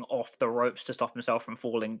bounding off the ropes to stop himself from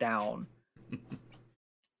falling down.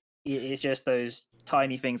 It's just those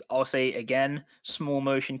tiny things. I'll say it again, small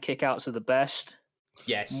motion kickouts are the best.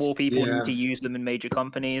 Yes. More people need to use them in major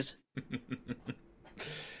companies.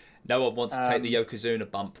 No one wants to take the Yokozuna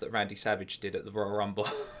bump that Randy Savage did at the Royal Rumble.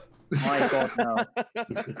 My God, no.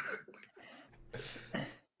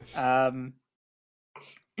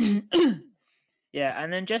 Yeah,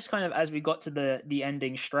 and then just kind of as we got to the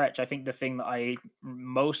ending stretch, I think the thing that I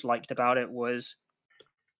most liked about it was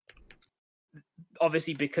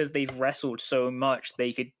obviously because they've wrestled so much,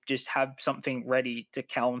 they could just have something ready to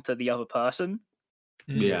counter the other person.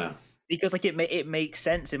 Yeah. Because like it makes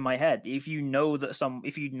sense in my head. If you know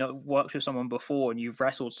worked with someone before and you've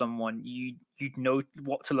wrestled someone, you know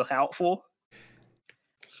what to look out for.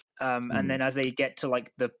 And then as they get to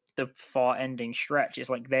like the far ending stretch, it's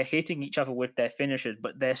like they're hitting each other with their finishers,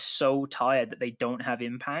 but they're so tired that they don't have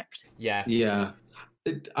impact. Yeah. Yeah.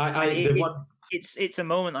 It's a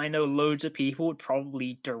moment I know loads of people would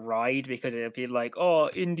probably deride, because it'd be like, oh,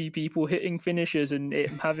 indie people hitting finishers and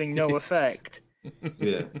it having no effect.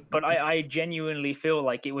 Yeah. But I genuinely feel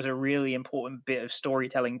like it was a really important bit of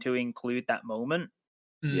storytelling to include that moment.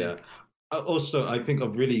 Yeah. Also, I think a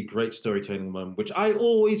really great storytelling moment, which I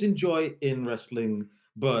always enjoy in wrestling,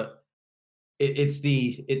 but it's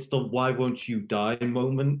the "why won't you die"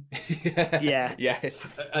 moment. Yeah.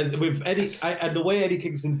 Yes. And with Eddie, and the way Eddie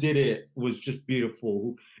Kingston did it was just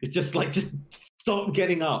beautiful. It's just like, just stop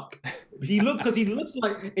getting up. He looks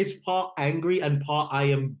like it's part angry and part I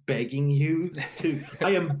am begging you to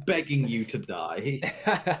die.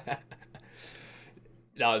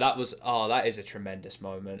 No, that is a tremendous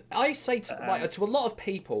moment. I say to a lot of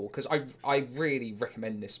people, because I really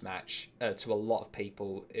recommend this match to a lot of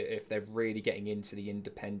people if they're really getting into the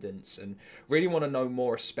independents and really want to know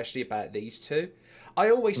more, especially about these two.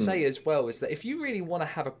 I always say as well is that if you really want to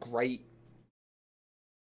have a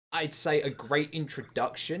great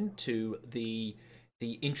introduction to the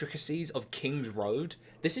intricacies of King's Road,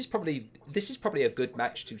 this is probably a good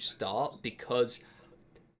match to start, because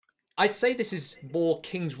I'd say this is more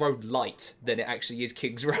King's Road light than it actually is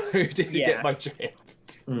King's Road, if you get my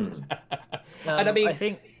drift. And I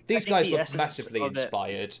mean, these guys were massively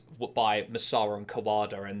inspired by Masaru and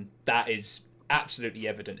Kawada, and that is absolutely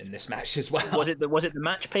evident in this match as well. Was it the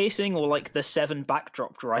match pacing or like the 7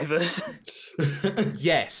 backdrop drivers?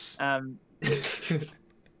 Yes.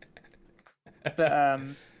 But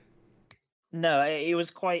no, it was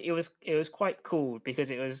quite cool, because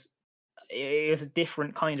it was a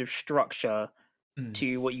different kind of structure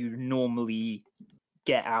to what you normally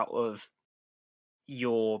get out of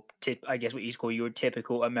your what you call your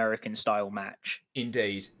typical American style match.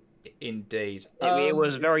 Indeed. It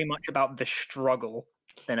was very much about the struggle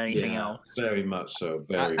than anything else. Very much so.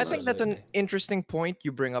 I think that's an interesting point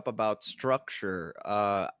you bring up about structure.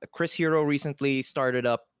 Chris Hero recently started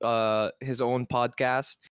up his own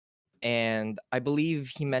podcast, and I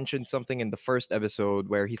believe he mentioned something in the first episode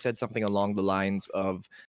where he said something along the lines of,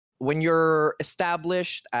 when you're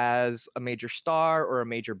established as a major star or a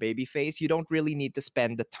major babyface, you don't really need to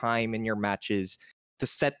spend the time in your matches to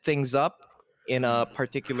set things up in a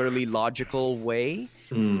particularly logical way.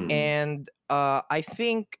 And I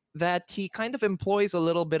think that he kind of employs a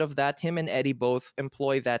little bit of that. Him and Eddie both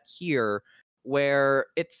employ that here, where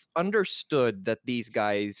it's understood that these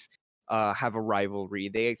guys have a rivalry.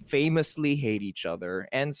 They famously hate each other.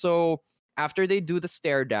 And so after they do the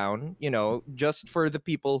stare down, just for the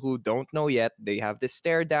people who don't know yet, they have this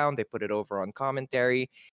stare down, they put it over on commentary,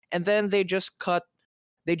 and then they just cut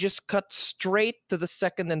straight to the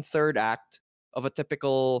second and third act of a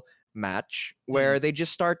typical match, where they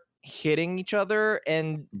just start hitting each other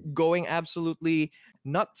and going absolutely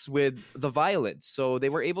nuts with the violence. So they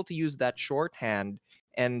were able to use that shorthand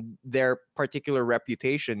and their particular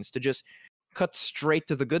reputations to just cut straight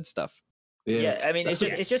to the good stuff. Yeah, I mean, it's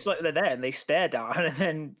That's just like they're there and they stare down,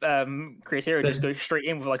 and then Chris Hero just goes straight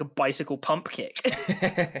in with like a bicycle pump kick.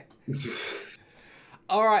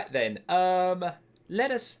 All right then. Let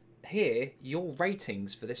us hear your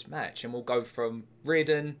ratings for this match, and we'll go from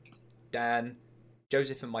Riordan, Dan,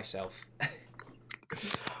 Joseph, and myself.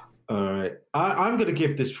 All right. I'm going to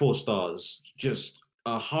give this 4 stars. Just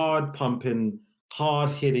a hard pumping, hard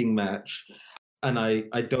hitting match. And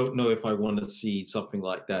I don't know if I want to see something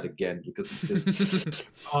like that again because it's just,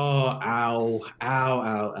 oh, ow, ow,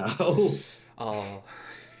 ow, ow. Oh.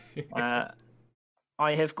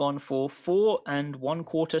 I have gone for 4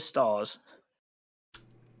 1/4 stars.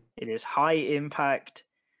 It is high impact,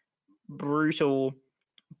 brutal,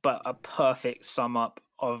 but a perfect sum up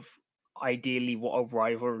of ideally what a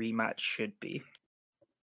rivalry match should be.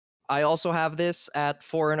 I also have this at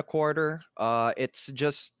 4 1/4.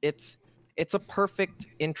 It's a perfect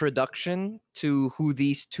introduction to who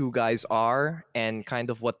these two guys are and kind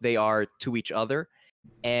of what they are to each other,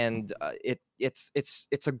 and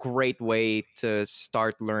it's a great way to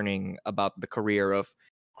start learning about the career of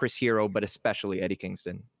Chris Hero, but especially Eddie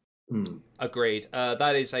Kingston. Agreed.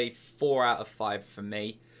 That is a 4 out of 5 for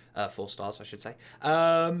me. 4 stars, I should say.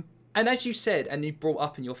 And as you said, and you brought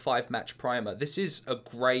up in your 5-match primer, this is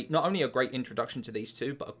not only a great introduction to these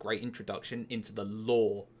two, but a great introduction into the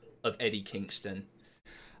lore of Eddie Kingston.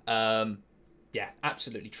 Yeah,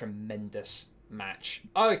 absolutely tremendous match.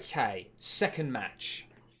 Okay, second match.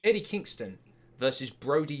 Eddie Kingston versus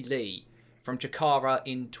Brody Lee from Chikara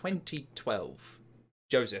in 2012.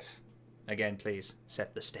 Joseph, again, please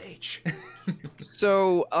set the stage.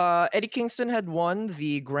 So Eddie Kingston had won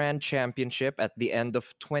the Grand Championship at the end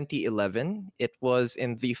of 2011. It was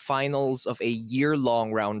in the finals of a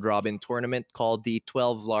year-long round-robin tournament called the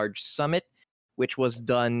 12 Large Summit, which was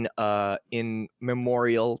done in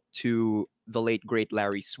memorial to the late, great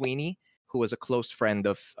Larry Sweeney, who was a close friend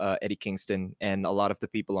of Eddie Kingston and a lot of the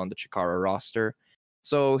people on the Chikara roster.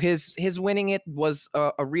 So his winning it was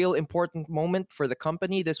a real important moment for the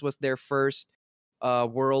company. This was their first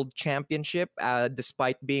world championship,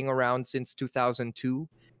 despite being around since 2002.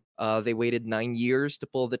 They waited 9 years to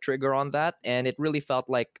pull the trigger on that, and it really felt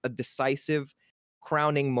like a decisive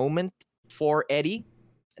crowning moment for Eddie.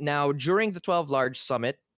 Now, during the 12 Large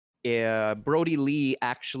Summit, Brody Lee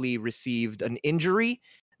actually received an injury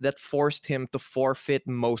that forced him to forfeit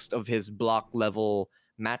most of his block level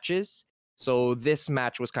matches. So this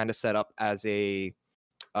match was kind of set up as a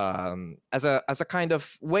kind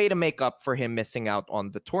of way to make up for him missing out on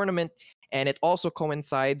the tournament, and it also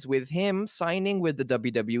coincides with him signing with the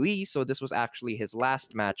WWE. So this was actually his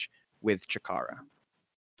last match with Chikara.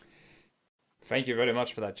 Thank you very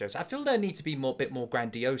much for that, Joseph. I feel there needs to be a bit more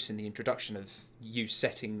grandiose in the introduction of you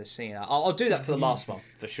setting the scene. I'll do that for the last one,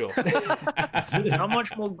 for sure. How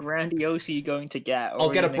much more grandiose are you going to get? I'll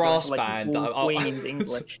get a brass band. Queen's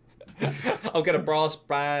English. I'll get a brass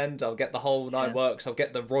band. I'll get the whole 9 works. I'll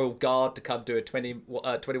get the Royal Guard to come do a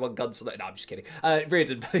 21 gun salute. No, I'm just kidding.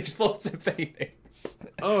 Riordan, please, thoughts and feelings.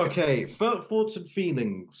 Okay, thoughts and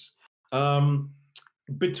feelings.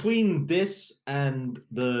 Between this and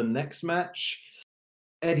the next match,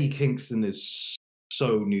 Eddie Kingston is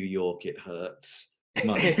so New York it hurts.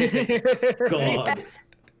 My God. Yes.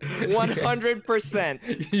 100%.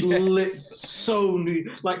 Yes. So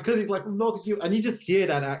new, like, because he's like from North, and you just hear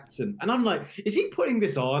that accent, and I'm like, is he putting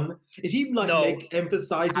this on? Is he like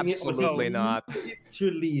emphasizing it? Absolutely not.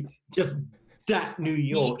 Literally, just that New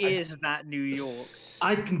York. He is that New York.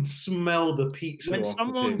 I can smell the pizza. When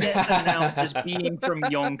someone gets announced as being from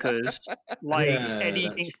Yonkers, like Eddie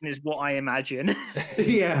that's... Kingston is what I imagine.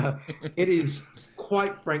 Yeah, it is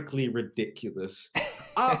quite frankly ridiculous.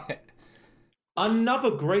 Another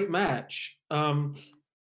great match. I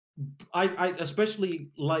especially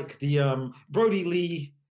like the Brody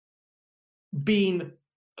Lee being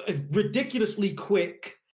ridiculously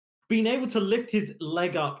quick, being able to lift his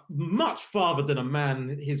leg up much farther than a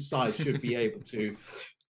man his size should be able to.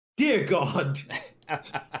 Dear God.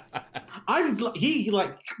 He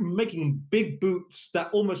like making big boots that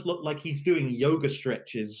almost look like he's doing yoga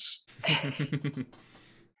stretches.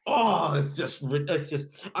 Oh, it's just.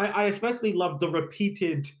 I especially love the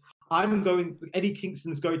repeated. Eddie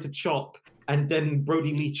Kingston's going to chop, and then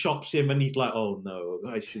Brody Lee chops him, and he's like, "Oh no,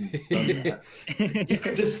 I shouldn't have done that." You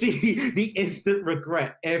can just see the instant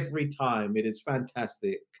regret every time. It is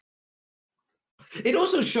fantastic. It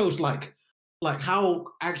also shows like how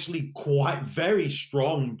actually quite very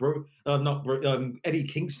strong, Eddie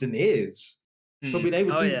Kingston is. For being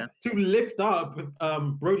able to lift up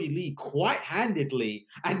Brody Lee quite handedly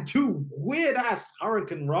and do weird ass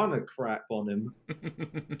Hurricane Rana crap on him.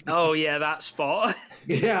 Oh yeah, that spot.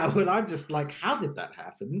 Yeah, when I'm just like, how did that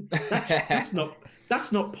happen?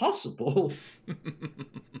 That's not possible.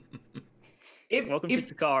 Welcome to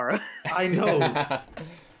Chikara. I know.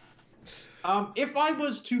 If I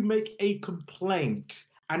was to make a complaint,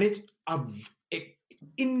 and it's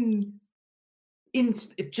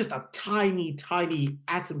just a tiny, tiny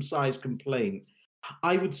atom-sized complaint,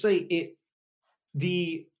 I would say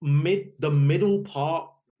the middle part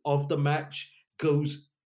of the match goes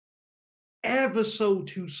ever so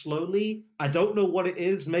too slowly. I don't know what it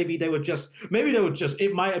is. Maybe they were just,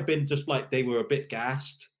 it might have been just like they were a bit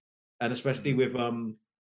gassed. And especially with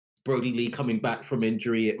Brody Lee coming back from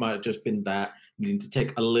injury, it might have just been that needing to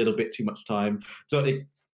take a little bit too much time. So it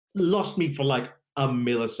lost me for like a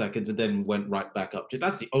milliseconds and then went right back up.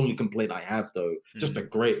 That's the only complaint I have, though. Just a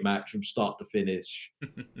great match from start to finish.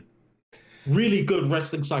 Really good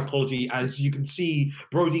wrestling psychology, as you can see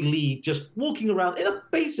Brody Lee just walking around in a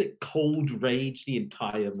basic cold rage the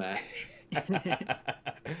entire match.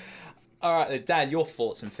 All right, Dan, your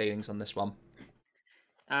thoughts and feelings on this one?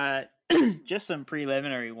 Just some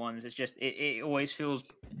preliminary ones. It's just it always feels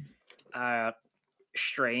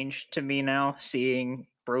strange to me now seeing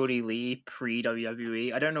Brody Lee pre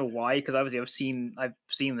WWE. I don't know why, because obviously I've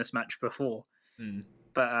seen this match before.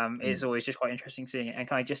 But it's always just quite interesting seeing it. And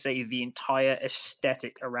can I just say the entire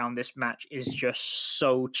aesthetic around this match is just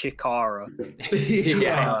so Chikara.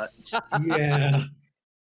 Yes. Yeah.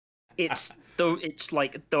 It's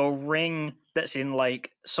like the ring that's in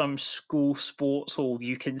like some school sports hall.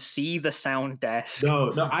 You can see the sound desk.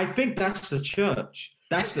 No, I think that's the church.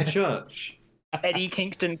 That's the church. Eddie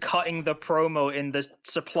Kingston cutting the promo in the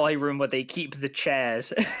supply room where they keep the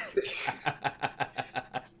chairs.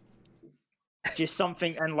 Just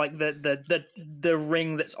something, and like the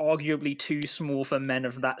ring that's arguably too small for men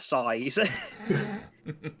of that size.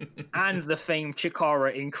 And the famed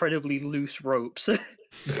Chikara incredibly loose ropes.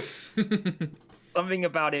 Something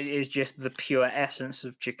about it is just the pure essence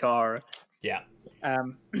of Chikara. Yeah.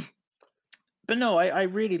 But no, I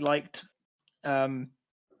really liked a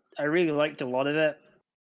lot of it.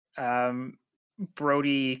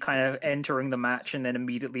 Brody kind of entering the match and then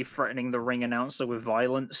immediately threatening the ring announcer with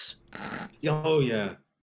violence. Oh yeah.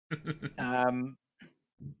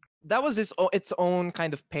 That was its own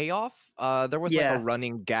kind of payoff. There was like a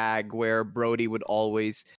running gag where Brody would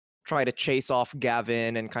always try to chase off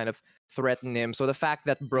Gavin and kind of threaten him. So the fact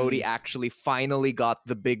that Brody actually finally got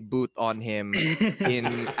the big boot on him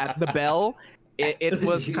at the bell, it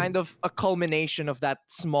was kind of a culmination of that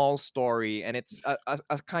small story, and it's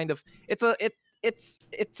a kind of it's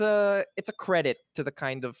a credit to the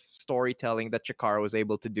kind of storytelling that Chikara was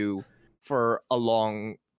able to do for a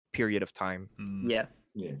long period of time. Yeah.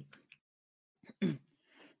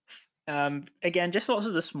 Again, just lots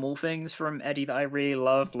of the small things from Eddie that I really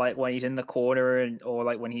love, like when he's in the corner or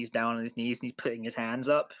like when he's down on his knees and he's putting his hands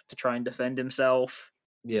up to try and defend himself.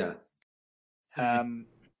 Yeah.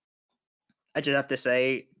 I just have to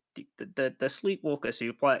say the sleepwalker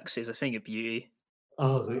suplex is a thing of beauty.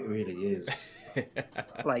 Oh, it really is.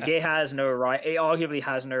 Like it arguably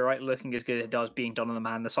has no right looking as good as it does being done on a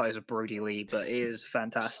man the size of Brody Lee, but it is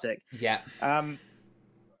fantastic. Yeah.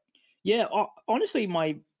 Honestly,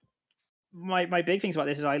 my big things about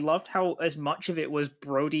this is I loved how as much of it was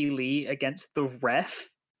Brody Lee against the ref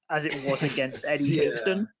as it was against Eddie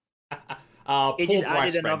Kingston. It just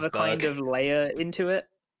added another kind of layer into it.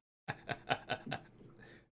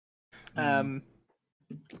 And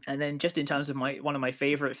then just in terms of one of my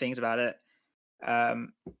favorite things about it,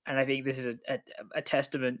 and I think this is a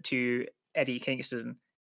testament to Eddie Kingston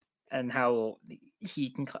and how he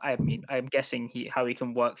can. I mean, I'm guessing how he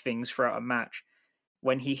can work things throughout a match.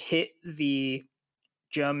 When he hit the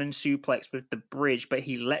German suplex with the bridge, but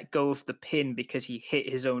he let go of the pin because he hit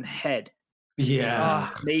his own head. Yeah,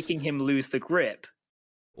 making him lose the grip.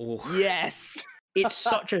 Oh. Yes, it's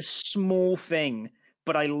such a small thing,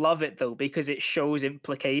 but I love it though because it shows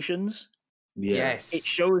implications. Yes, it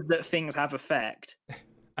shows that things have effect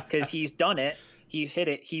because he's done it. He hit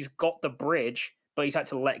it. He's got the bridge, but he's had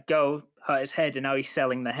to let go, hurt his head, and now he's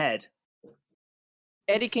selling the head.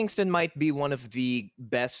 Eddie Kingston might be one of the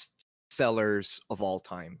best sellers of all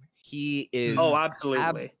time. He is. Oh,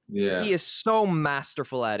 absolutely. He is so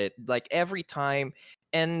masterful at it. Like every time,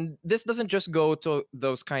 and this doesn't just go to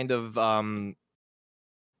those kind of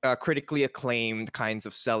critically acclaimed kinds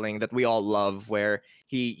of selling that we all love, where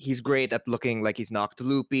he's great at looking like he's knocked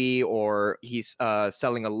loopy, or he's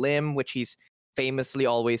selling a limb, which he's famously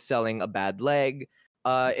always selling a bad leg.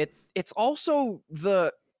 It's also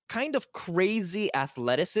the kind of crazy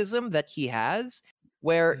athleticism that he has,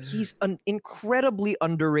 where he's an incredibly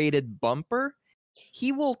underrated bumper.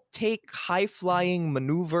 He will take high flying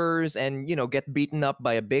maneuvers and, get beaten up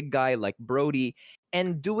by a big guy like Brody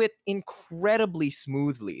and do it incredibly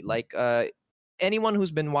smoothly. Like anyone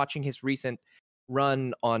who's been watching his recent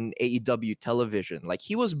run on AEW television, like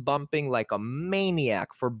he was bumping like a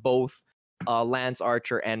maniac for both Lance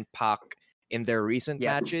Archer and Pac in their recent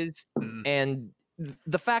matches. And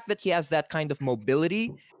the fact that he has that kind of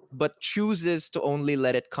mobility but chooses to only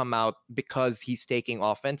let it come out because he's taking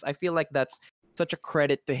offense, I feel like that's such a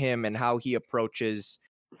credit to him and how he approaches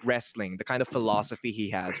wrestling, the kind of philosophy he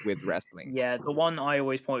has with wrestling. Yeah, the one I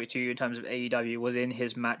always pointed to in terms of AEW was in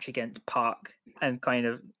his match against Pac, and kind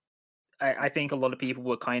of I think a lot of people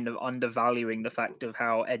were kind of undervaluing the fact of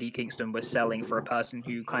how Eddie Kingston was selling for a person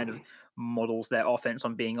who kind of models their offense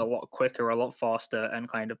on being a lot quicker, a lot faster, and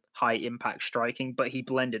kind of high impact striking, but he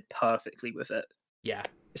blended perfectly with it. Yeah.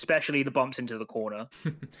 Especially the bumps into the corner.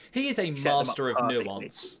 He is a master of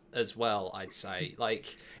nuance as well, I'd say.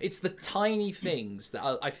 Like, it's the tiny things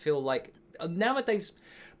that I feel like nowadays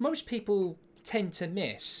most people tend to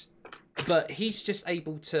miss, but he's just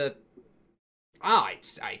able to... I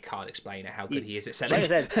can't explain it, how good he is at selling.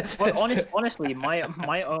 Like I said, well, honestly, my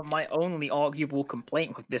only arguable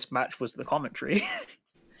complaint with this match was the commentary.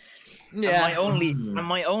 Yeah. And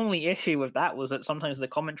my only issue with that was that sometimes the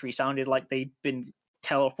commentary sounded like they'd been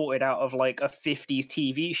teleported out of like a 50s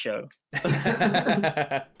TV show.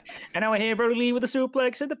 And now I hear Brody Lee with a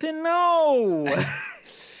suplex and the pin. No.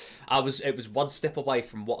 It was one step away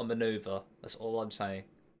from what a maneuver. That's all I'm saying.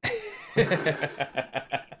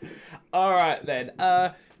 All right then.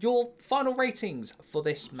 Your final ratings for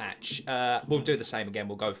this match. We'll do the same again.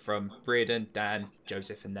 We'll go from Riordan, Dan,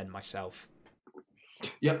 Joseph, and then myself.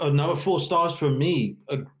 Yeah, another 4 stars for me.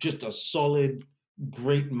 Just a solid,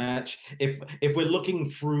 great match. If we're looking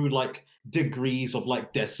through like degrees of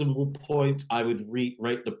like decimal points, I would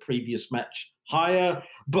rate the previous match higher,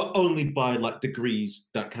 but only by like degrees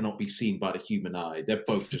that cannot be seen by the human eye. They're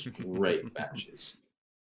both just great matches.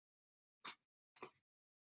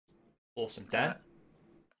 Awesome, Dan.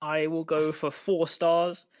 I will go for 4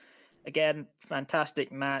 stars. Again,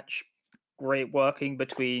 fantastic match. Great working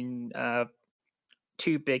between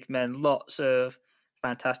two big men. Lots of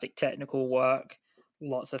fantastic technical work.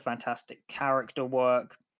 Lots of fantastic character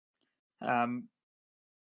work. And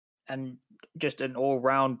just an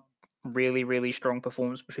all-round really, really strong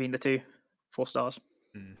performance between the two. 4 stars.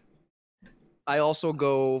 I also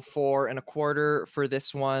go 4.25 for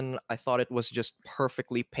this one. I thought it was just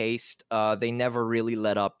perfectly paced. They never really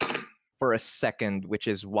let up for a second, which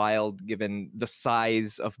is wild given the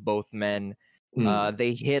size of both men.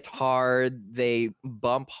 They hit hard. They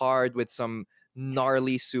bump hard with some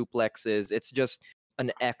gnarly suplexes. It's just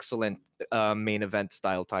an excellent main event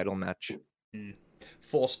style title match.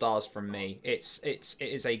 4 stars from me. It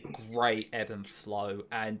is a great ebb and flow,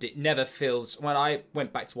 and it never feels... When I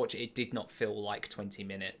went back to watch it, it did not feel like 20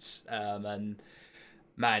 minutes. And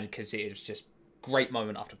man, because it was just great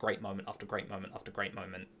moment after great moment after great moment after great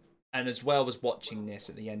moment. And as well as watching this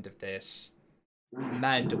at the end of this,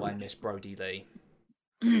 man, do I miss Brody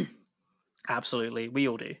Lee. Absolutely, we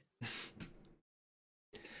all do.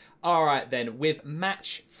 All right then, with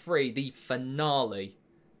match 3, the finale,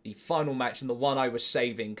 the final match, and the one I was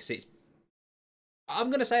saving because it's... I'm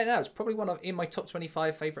going to say it now, it's probably one of in my top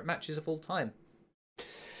 25 favourite matches of all time.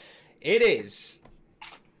 It is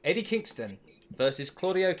Eddie Kingston versus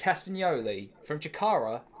Claudio Castagnoli from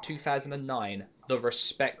Chikara 2009, the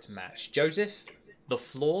Respect match. Joseph, the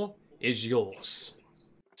floor is yours.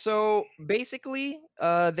 So basically,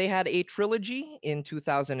 they had a trilogy in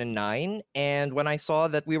 2009, and when I saw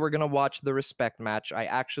that we were going to watch the Respect match, I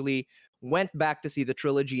actually went back to see the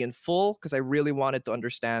trilogy in full because I really wanted to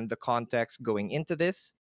understand the context going into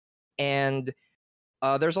this. And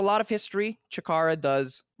there's a lot of history. Chikara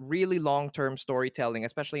does really long-term storytelling,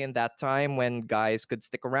 especially in that time when guys could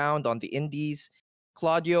stick around on the indies.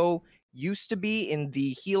 Claudio used to be in the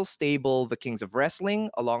heel stable, the Kings of Wrestling,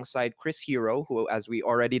 alongside Chris Hero, who, as we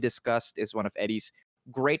already discussed, is one of Eddie's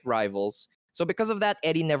great rivals. So because of that,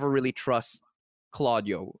 Eddie never really trusts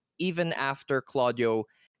Claudio. Even after Claudio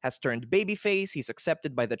has turned babyface, he's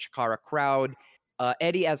accepted by the Chikara crowd.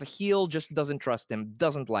 Eddie, as a heel, just doesn't trust him,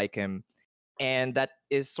 doesn't like him. And that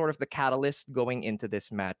is sort of the catalyst going into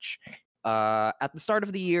this match. At the start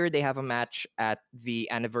of the year, they have a match at the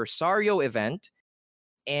Anniversario event.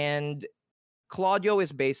 And Claudio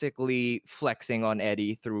is basically flexing on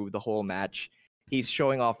Eddie through the whole match. He's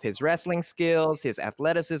showing off his wrestling skills, his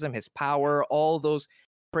athleticism, his power, all those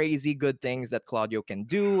crazy good things that Claudio can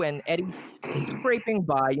do. And Eddie's scraping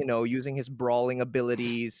by, using his brawling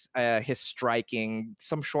abilities, his striking,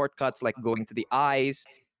 some shortcuts like going to the eyes.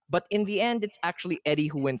 But in the end, it's actually Eddie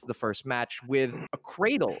who wins the first match with a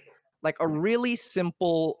cradle, like a really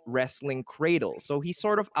simple wrestling cradle. So he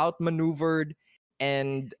sort of outmaneuvered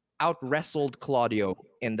and out wrestled Claudio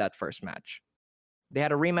in that first match. They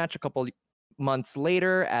had a rematch a couple months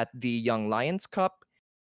later at the Young Lions Cup.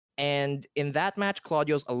 And in that match,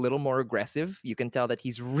 Claudio's a little more aggressive. You can tell that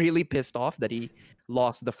he's really pissed off that he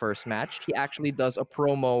lost the first match. He actually does a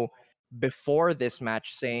promo before this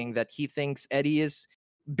match saying that he thinks Eddie is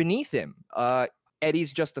beneath him.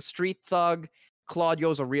 Eddie's just a street thug.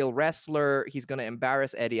 Claudio's a real wrestler. He's going to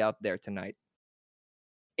embarrass Eddie out there tonight.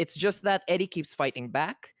 It's just that Eddie keeps fighting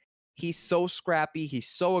back. He's so scrappy. He's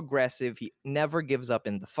so aggressive. He never gives up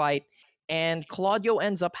in the fight. And Claudio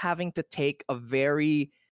ends up having to take a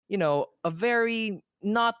very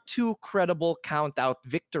not too credible count out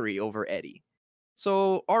victory over Eddie.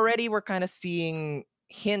 So already we're kind of seeing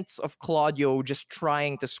hints of Claudio just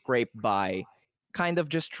trying to scrape by, kind of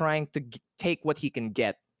just trying to take what he can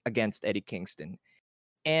get against Eddie Kingston.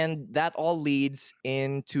 And that all leads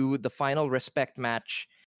into the final respect match,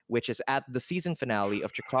 which is at the season finale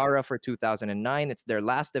of Chikara for 2009. It's their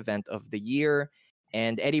last event of the year.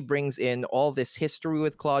 And Eddie brings in all this history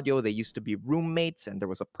with Claudio. They used to be roommates and there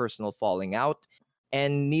was a personal falling out.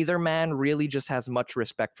 And neither man really just has much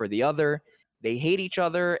respect for the other. They hate each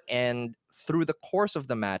other. And through the course of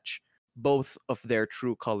the match, both of their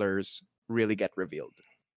true colors really get revealed.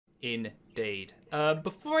 Indeed.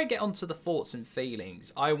 Before I get onto the thoughts and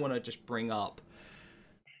feelings, I want to just bring up,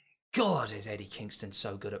 God, is Eddie Kingston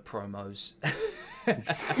so good at promos.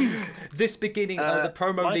 This beginning, the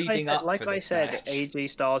promo leading up like for I this said, match.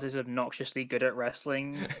 AJ Styles is obnoxiously good at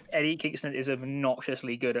wrestling. Eddie Kingston is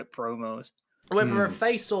obnoxiously good at promos. Whether a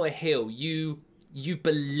face or a heel, you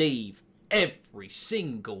believe every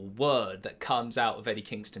single word that comes out of Eddie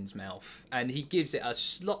Kingston's mouth, and he gives it a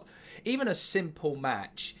slot. Even a simple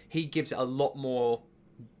match, he gives it a lot more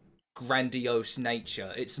grandiose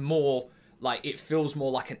nature. It's more like, it feels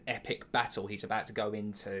more like an epic battle he's about to go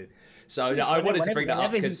into. So I wanted to bring that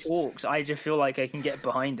up because he talks, I just feel like I can get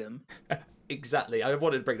behind him. Exactly. I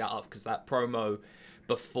wanted to bring that up because that promo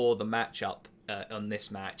before the matchup on this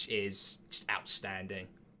match is just outstanding.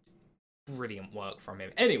 Brilliant work from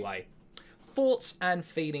him. Anyway, thoughts and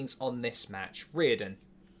feelings on this match. Riordan.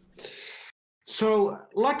 So,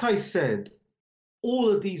 like I said, all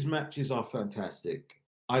of these matches are fantastic.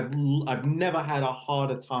 I've never had a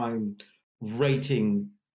harder time rating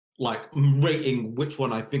which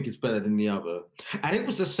one I think is better than the other. And it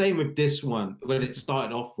was the same with this one when it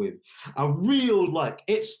started off with a real,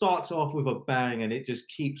 it starts off with a bang and it just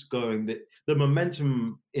keeps going. The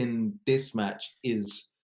momentum in this match is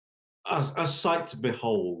a sight to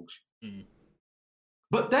behold. Mm.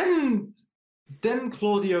 But then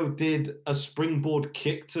Claudio did a springboard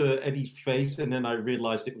kick to Eddie's face, and then I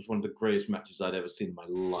realized it was one of the greatest matches I'd ever seen in my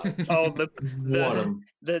life. Oh,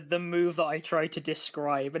 the move that I tried to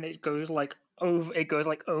describe, and it goes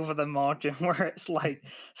over the margin where it's like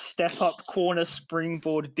step up corner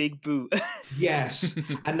springboard big boot. Yes,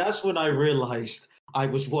 and that's when I realized I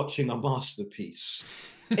was watching a masterpiece.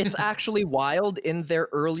 It's actually wild. In their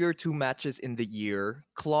earlier two matches in the year,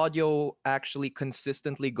 Claudio actually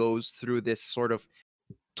consistently goes through this sort of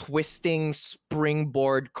twisting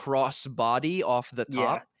springboard crossbody off the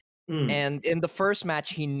top. Yeah. Mm. And in the first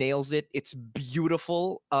match, he nails it. It's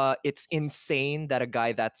beautiful. It's insane that a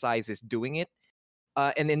guy that size is doing it.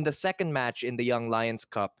 And in the second match in the Young Lions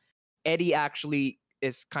Cup, Eddie actually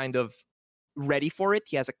is kind of ready for it.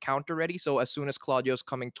 He has a counter ready. So as soon as Claudio's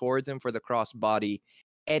coming towards him for the crossbody,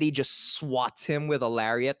 Eddie just swats him with a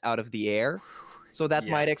lariat out of the air. So that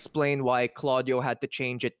might explain why Claudio had to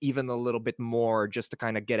change it even a little bit more just to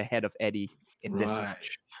kind of get ahead of Eddie in this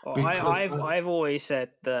match. Well, I've always said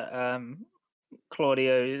that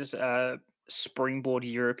Claudio's springboard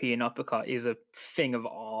European uppercut is a thing of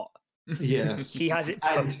art. Yes. He has it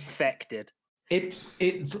perfected. It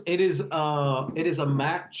is a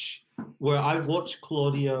match where I watch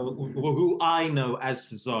Claudio, who I know as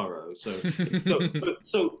Cesaro.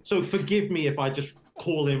 So forgive me if I just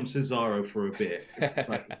call him Cesaro for a bit.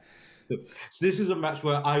 So this is a match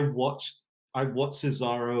where I watched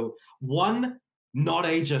Cesaro not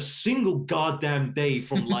age a single goddamn day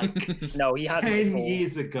from no, he has 10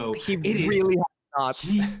 years ago. He really has not.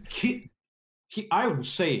 I will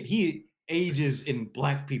say it. He ages in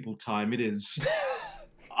black people time. It is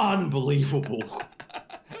unbelievable.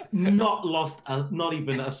 Not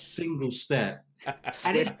even a single step.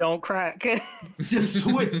 Swiss don't crack. The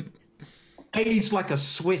Swiss aged like a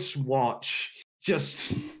Swiss watch.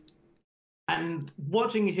 And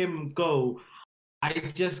watching him go, I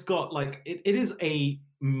just got like it is a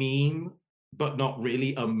meme, but not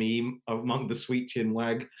really a meme among the Sweet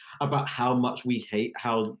Chinwag about how much we hate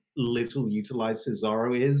how little utilized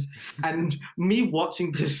Cesaro is. And me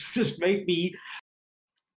watching this just made me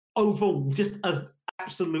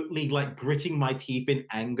absolutely like gritting my teeth in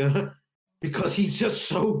anger because he's just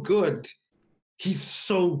so good. He's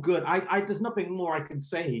so good. I there's nothing more I can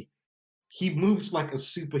say. He moves like a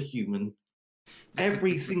superhuman.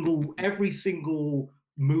 Every single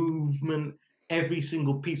movement, every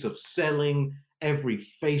single piece of selling, every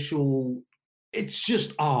facial, it's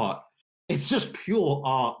just art. It's just pure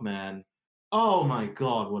art, man. Oh my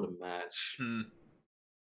god, what a match.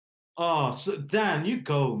 Oh, so Dan, you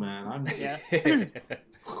go, man. Yeah.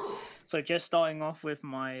 So just starting off with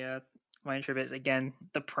my my intro bits again,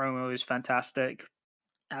 the promo is fantastic.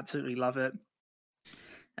 Absolutely love it.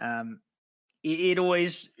 It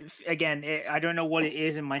always, again, I don't know what it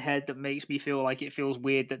is in my head that makes me feel like it feels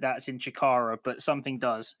weird that that's in Chikara, but something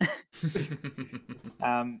does.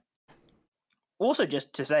 Also,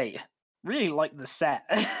 just to say, really like the set.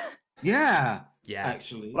 Yeah, Yeah.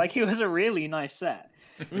 actually. Like, it was a really nice set.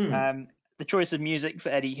 The choice of music for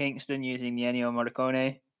Eddie Kingston using the Ennio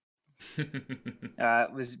Morricone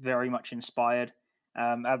was very much inspired.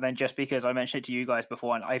 And then just because I mentioned it to you guys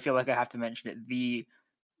before, and I feel like I have to mention it, the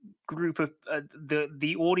group of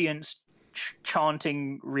the audience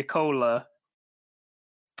chanting Ricola,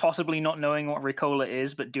 possibly not knowing what Ricola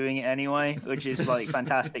is, but doing it anyway, which is like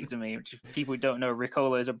fantastic to me. Which, if people who don't know,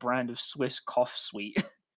 Ricola is a brand of Swiss cough sweet.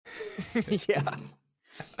 Yeah.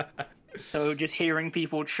 So just hearing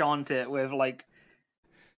people chant it with like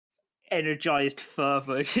energized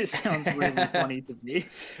fervor just sounds really funny to me.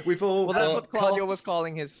 We've all Well, that's got what Claudio was coughs.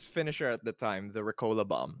 calling his finisher at the time, the Ricola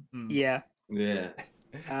bomb. Yeah. Yeah.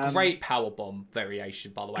 Great power bomb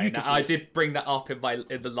variation, by the way. Now, I did bring that up in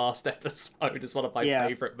the last episode as one of my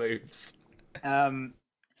favorite moves.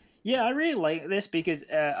 Yeah, I really like this because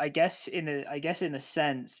I guess in a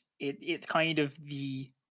sense it's kind of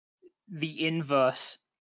the inverse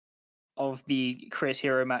of the Chris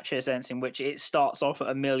Hero match in a sense, in which it starts off at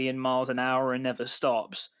 1,000,000 miles an hour and never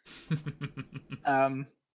stops.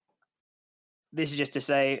 This is just to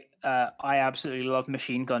say, I absolutely love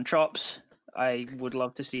machine gun chops. I would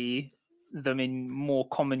love to see them in more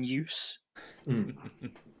common use.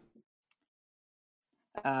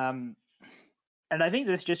 And I think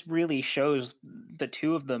this just really shows the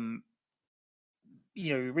two of them,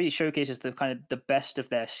 you know, really showcases the kind of the best of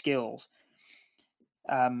their skills.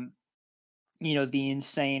 You know, the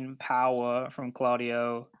insane power from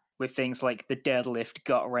Claudio with things like the deadlift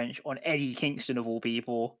gut wrench on Eddie Kingston of all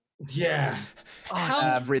people. Yeah.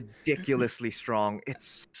 It's ridiculously strong.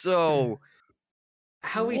 It's so.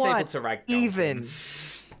 How he's able to ragdoll even? him.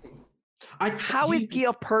 How is he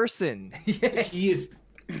a person? Yes.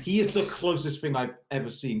 He is the closest thing I've ever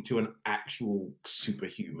seen to an actual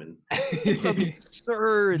superhuman. It's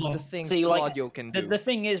absurd the things See, like, Claudio can do. The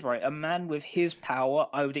thing is, right, a man with his power,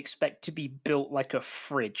 I would expect to be built like a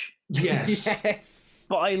fridge. Yes. Yes.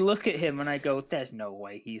 But I look at him and I go, there's no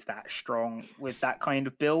way he's that strong with that kind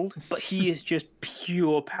of build. But he is just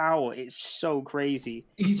pure power. It's so crazy.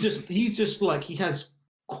 He's just like, he has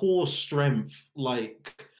core strength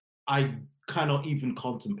like I cannot even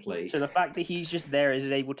contemplate. So the fact that he's just there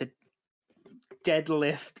is able to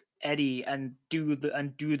deadlift Eddie and do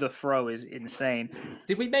the throw is insane.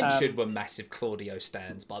 Did we mention we're massive Claudio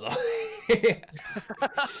stands, by the way?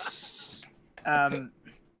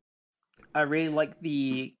 I really like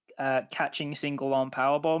the catching single arm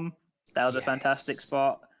powerbomb. That was a fantastic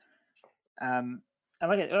spot. And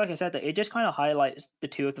like I said, that it just kind of highlights the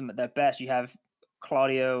two of them at their best. You have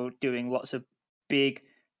Claudio doing lots of big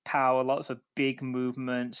power, lots of big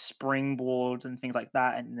movements, springboards and things like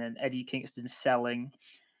that, and then Eddie Kingston selling.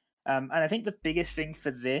 And I think the biggest thing for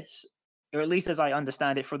this, or at least as I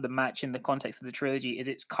understand it from the match in the context of the trilogy, is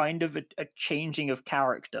it's kind of a changing of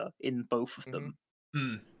character in both of them.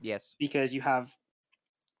 Yes. Because you have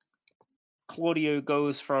Claudio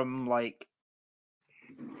goes from like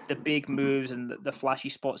the big moves and the flashy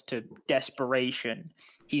spots to desperation.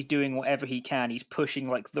 He's doing whatever he can. He's pushing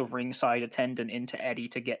like the ringside attendant into Eddie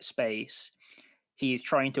to get space. He's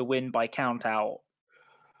trying to win by count out.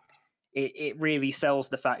 It really sells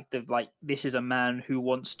the fact that like this is a man who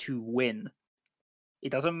wants to win.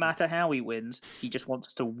 It doesn't matter how he wins. He just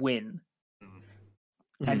wants to win.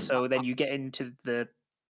 And so then you get into the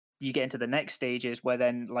you get into the next stages where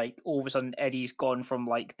then like all of a sudden Eddie's gone from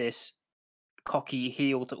like this cocky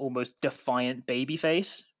heel to almost defiant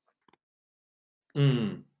babyface.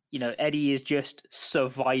 Mm. You know, Eddie is just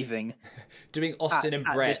surviving. Doing Austin and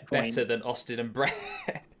at Brett this point. better than Austin and Brett.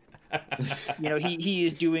 You know, he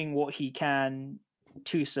is doing what he can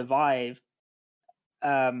to survive.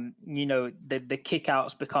 You know, the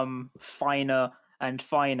kickouts become finer and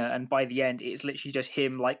finer, and by the end, it's literally just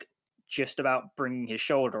him like just about bringing his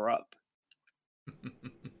shoulder up.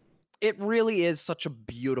 It really is such a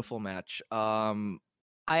beautiful match. I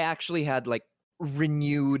actually had like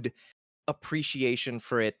renewed appreciation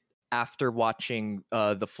for it after watching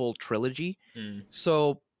the full trilogy.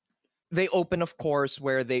 So they open, of course,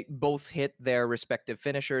 where they both hit their respective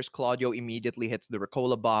finishers. Claudio immediately hits the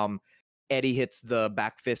Ricola bomb. Eddie hits the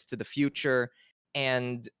back fist to the future.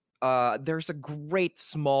 And there's a great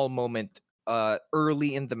small moment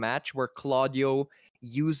early in the match where Claudio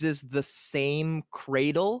uses the same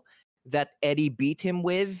cradle that Eddie beat him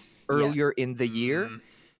with earlier in the year.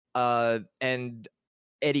 And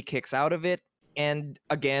Eddie kicks out of it. And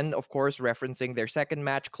again, of course, referencing their second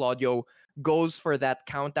match, Claudio goes for that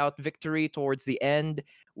count-out victory towards the end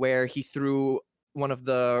where he threw one of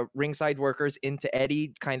the ringside workers into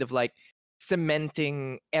Eddie, kind of like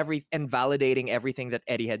cementing and validating everything that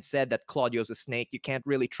Eddie had said, that Claudio's a snake. You can't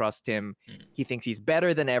really trust him. He thinks he's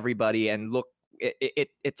better than everybody. And look,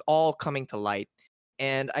 it's all coming to light.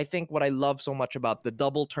 And I think what I love so much about the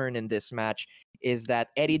double turn in this match is that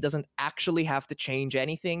Eddie doesn't actually have to change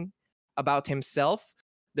anything about himself.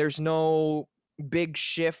 There's no big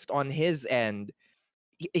shift on his end.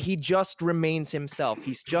 He just remains himself.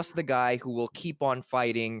 He's just the guy who will keep on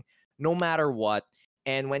fighting no matter what.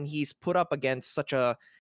 And when he's put up against such a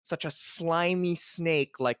slimy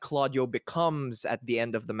snake like Claudio becomes at the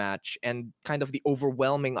end of the match, and kind of the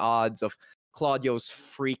overwhelming odds of Claudio's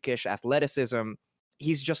freakish athleticism,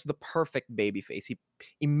 he's just the perfect babyface. He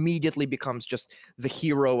immediately becomes just the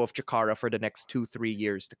hero of Chikara for the next 2-3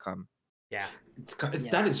 years to come. Yeah.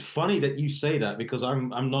 That is funny that you say that, because I'm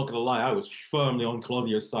not gonna lie, I was firmly on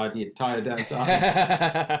Claudio's side the entire damn time.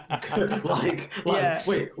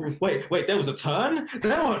 Wait, there was a turn?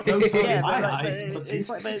 There was no turn in my eyes.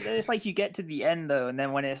 It's like you get to the end though, and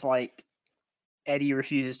then when it's like Eddie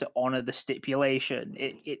refuses to honor the stipulation,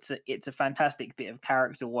 it's a fantastic bit of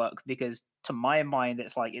character work, because to my mind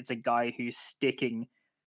it's like it's a guy who's sticking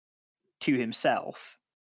to himself.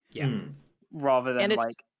 Rather than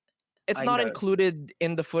it's not included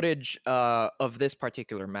in the footage of this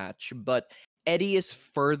particular match, but Eddie is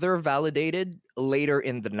further validated later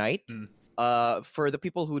in the night. For the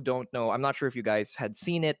people who don't know, I'm not sure if you guys had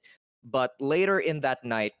seen it, but later in that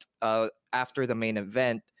night, after the main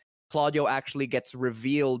event, Claudio actually gets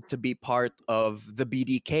revealed to be part of the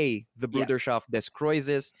BDK, the Bruderschaft des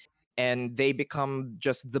Kreuzes, and they become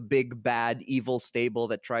just the big, bad, evil stable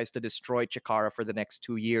that tries to destroy Chikara for the next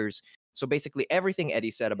 2 years. So basically everything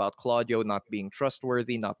Eddie said about Claudio not being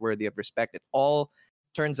trustworthy, not worthy of respect, it all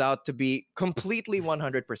turns out to be completely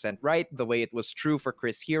 100% right, the way it was true for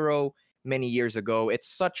Chris Hero many years ago. It's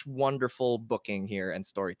such wonderful booking here and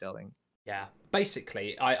storytelling. Yeah,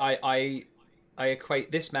 basically, I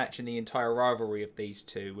equate this match and the entire rivalry of these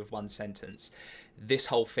two with one sentence. This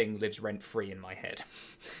whole thing lives rent-free in my head.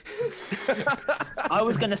 I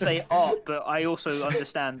was going to say art, but I also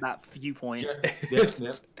understand that viewpoint.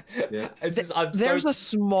 Yeah. There's a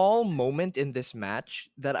small moment in this match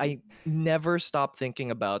that I never stop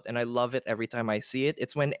thinking about, and I love it every time I see it.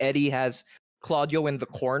 It's when Eddie has Claudio in the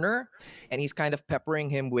corner, and he's kind of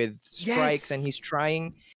peppering him with strikes, and he's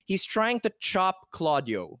trying to chop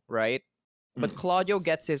Claudio, right? But Claudio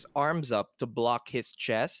gets his arms up to block his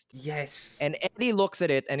chest. Yes. And Eddie looks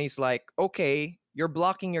at it and he's like, okay, you're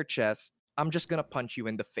blocking your chest. I'm just going to punch you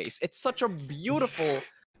in the face. It's such a beautiful,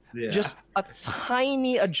 just a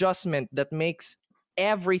tiny adjustment that makes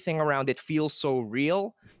everything around it feel so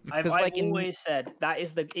real. I've always said that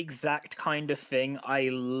is the exact kind of thing I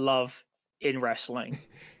love in wrestling.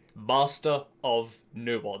 Master of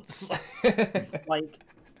nuance.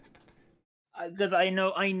 Because I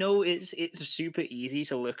know it's super easy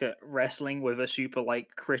to look at wrestling with a super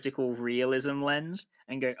critical realism lens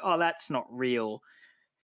and go, oh, that's not real.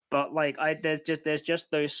 But there's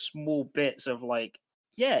just those small bits of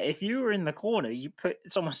if you were in the corner, you put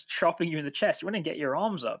someone's chopping you in the chest, you want to get your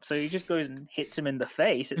arms up. So he just goes and hits him in the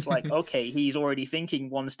face. It's like, okay, he's already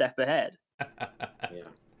thinking one step ahead.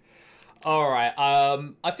 All right.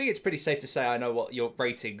 I think it's pretty safe to say I know what your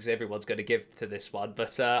ratings everyone's going to give to this one,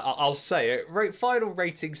 but I'll say it. Final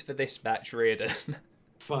ratings for this match, Riordan.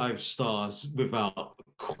 5 stars without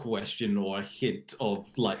question or a hint of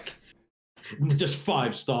Just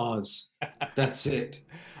 5 stars. That's it.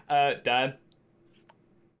 Dan?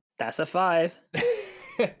 That's a 5.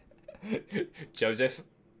 Joseph?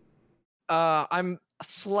 I'm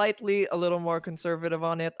slightly a little more conservative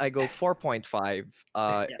on it. I go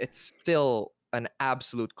 4.5. It's still an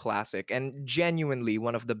absolute classic and genuinely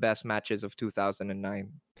one of the best matches of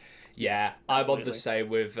 2009. Yeah, I'm on the same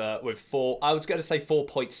with 4. I was going to say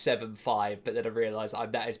 4.75, but then I realised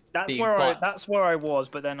that's where I was,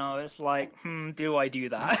 but then I was like, do I do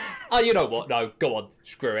that? Oh, you know what? No, go on,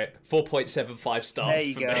 screw it. 4.75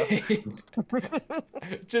 stars there for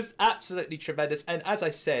me. Just absolutely tremendous. And as I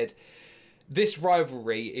said, this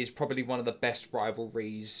rivalry is probably one of the best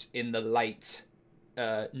rivalries in the late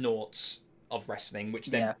noughts of wrestling, which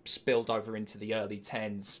then spilled over into the early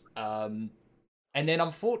 10s. And then,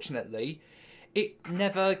 unfortunately, it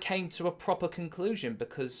never came to a proper conclusion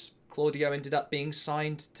because Claudio ended up being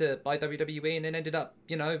signed by WWE and then ended up,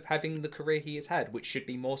 having the career he has had, which should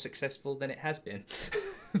be more successful than it has been.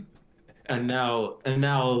 and now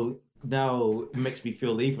it makes me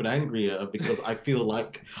feel even angrier because I feel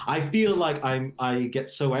like I get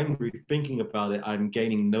so angry thinking about it. I'm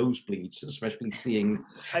gaining nosebleeds, especially seeing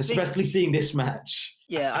this match.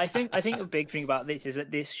 Yeah, I think the big thing about this is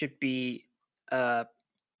that this should be. I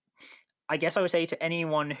guess I would say to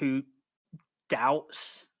anyone who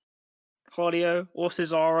doubts Claudio or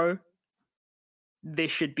Cesaro,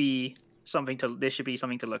 this should be something to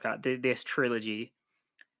look at. This trilogy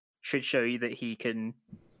should show you that he can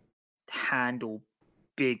handle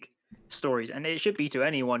big stories, and it should be to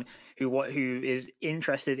anyone who is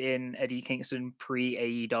interested in Eddie Kingston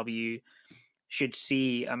pre AEW should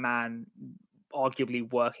see a man arguably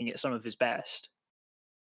working at some of his best.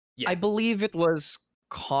 Yeah. I believe it was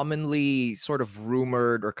commonly sort of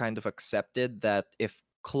rumored or kind of accepted that if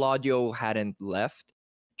Claudio hadn't left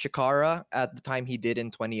Chikara at the time he did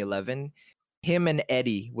in 2011, him and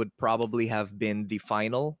Eddie would probably have been the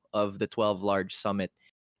final of the 12 Large Summit,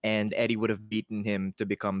 and Eddie would have beaten him to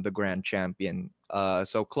become the grand champion.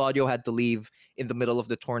 So Claudio had to leave in the middle of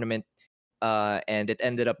the tournament, and it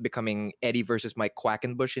ended up becoming Eddie versus Mike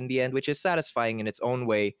Quackenbush in the end, which is satisfying in its own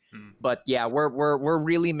way. But yeah, we're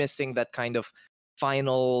really missing that kind of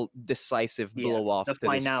final decisive blow off. The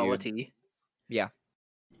finality. This feud. Yeah.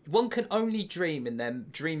 One can only dream in their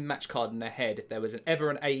dream match card in their head if there was ever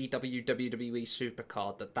an AEW WWE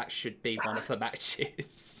supercard that should be one of the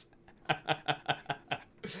matches.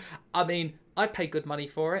 I mean, I'd pay good money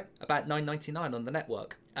for it, about $9.99 on the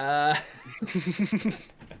network.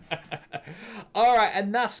 All right,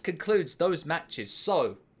 and that concludes those matches.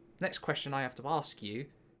 So, next question I have to ask you,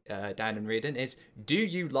 Dan and Riordan, is do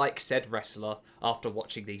you like said wrestler after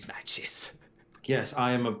watching these matches? Yes,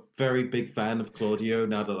 I am a very big fan of Claudio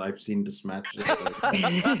now that I've seen this match. And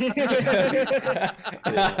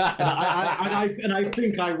I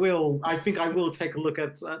think I will. I think I will take a look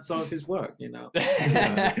at some of his work. It's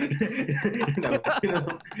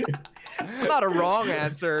not a wrong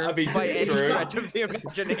answer. I mean, by any stretch of the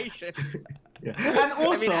imagination. Yeah. And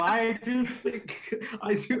also, I do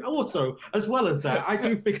also, as well as that, I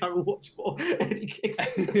do think I will watch more Eddie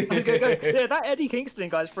Kingston. Yeah, that Eddie Kingston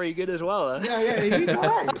guy's pretty good as well. Yeah, he's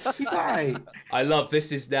alright. He's alright. I love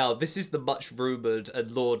this is the much rumoured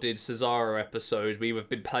and lauded Cesaro episode we have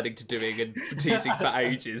been planning to doing and teasing for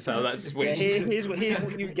ages. How that's switched. Yeah, here's what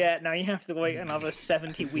you get. Now you have to wait another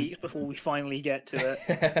 70 weeks before we finally get to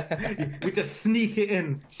it. We just sneak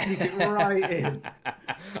it right in.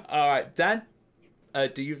 All right, Dan.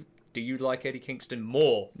 Do you like Eddie Kingston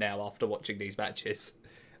more now after watching these matches?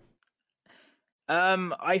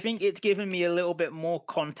 I think it's given me a little bit more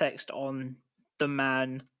context on the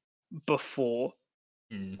man before,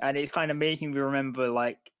 and it's kind of making me remember,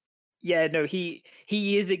 like, yeah, no, he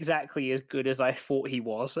is exactly as good as I thought he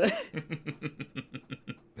was.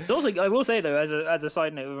 It's also, I will say though, as a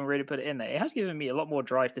side note, we haven't really put it in there, it has given me a lot more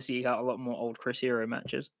drive to seek out a lot more old Chris Hero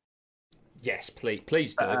matches. Yes,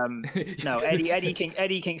 please do. No,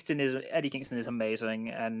 Eddie Kingston is amazing,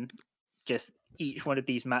 and just each one of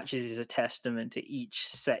these matches is a testament to each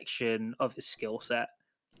section of his skill set.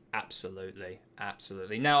 Absolutely.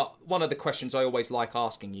 Now, one of the questions I always like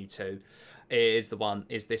asking you two is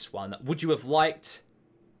this one. Would you have liked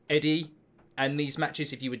Eddie and these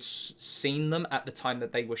matches if you had seen them at the time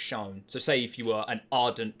that they were shown? So say if you were an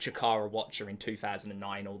ardent Chikara watcher in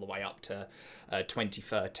 2009 all the way up to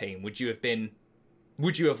 2013, would you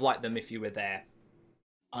have liked them if you were there?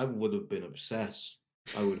 I would have been obsessed.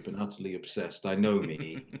 I would have been utterly obsessed. I know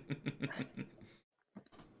me.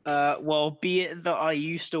 Well, be it that I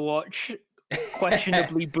used to watch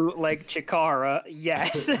questionably bootleg Chikara,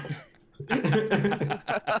 yes.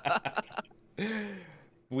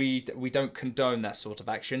 we don't condone that sort of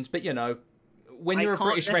actions. But you know, when I you're a can't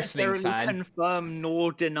British wrestling necessarily fan, confirm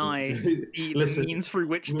nor deny the Listen, means through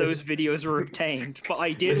which those videos were obtained, but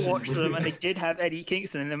I did Listen, watch them, and they did have Eddie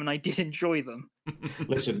Kingston in them, and I did enjoy them.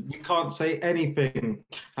 listen, you can't say anything.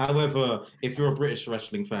 However, if you're a British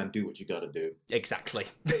wrestling fan, do what you got to do. exactly.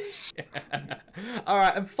 All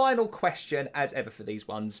right, and final question, as ever for these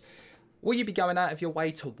ones: will you be going out of your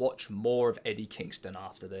way to watch more of Eddie Kingston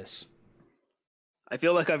after this? I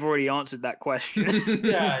feel like I've already answered that question.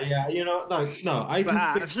 Yeah. You know, no. I do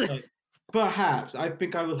Perhaps. think, perhaps. I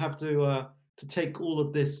think I will have to take all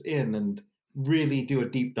of this in and really do a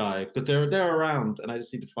deep dive because they're around, and I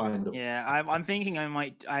just need to find them. Yeah, I'm thinking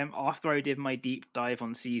after I did my deep dive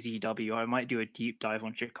on CZW, I might do a deep dive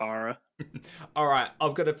on Chikara. All right,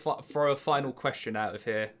 I've got to throw a final question out of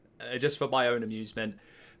here, just for my own amusement,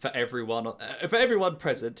 for everyone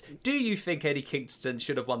present. Do you think Eddie Kingston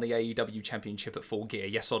should have won the AEW Championship at Full Gear?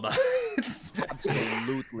 Yes or no?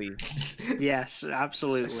 Absolutely. Yes,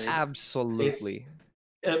 absolutely. Absolutely.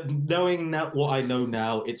 Knowing now what I know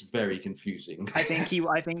now, it's very confusing. I think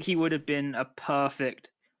he would have been a perfect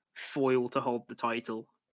foil to hold the title.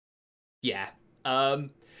 Yeah. I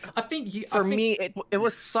think Me, it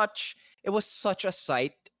was such a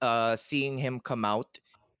sight seeing him come out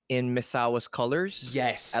in Misawa's colors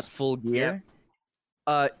yes. at Full Gear.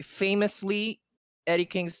 Famously, Eddie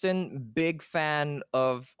Kingston, big fan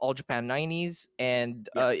of All Japan 90s, and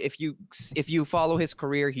if you follow his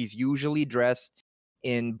career, he's usually dressed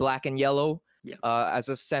in black and yellow as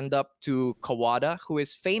a send up to Kawada, who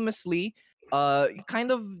is famously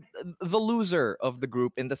kind of the loser of the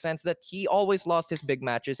group in the sense that he always lost his big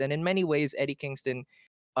matches, and in many ways Eddie Kingston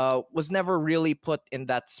was never really put in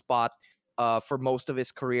that spot for most of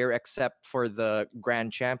his career except for the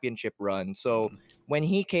Grand Championship run. So when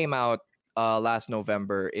he came out last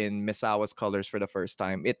November in Misawa's colors for the first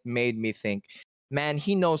time, it made me think, man,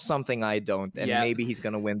 he knows something I don't, and maybe he's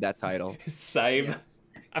gonna win that title. Same.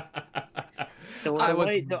 I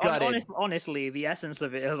was gutted. Honestly, the essence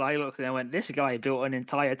of it is I looked and I went, this guy built an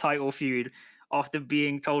entire title feud after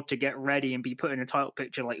being told to get ready and be put in a title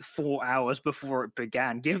picture like 4 hours before it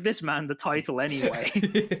began. Give this man the title anyway.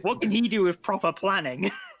 What can he do with proper planning?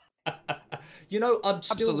 You know,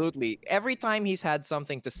 Absolutely. Every time he's had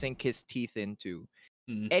something to sink his teeth into,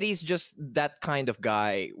 Eddie's just that kind of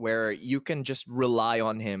guy where you can just rely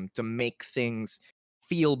on him to make things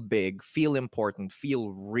feel big, feel important, feel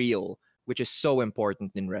real, which is so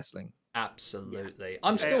important in wrestling. Absolutely.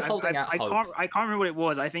 I'm still holding out hope. I can't remember what it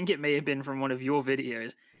was. I think it may have been from one of your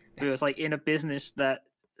videos. It was like, in a business that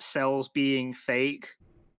sells being fake,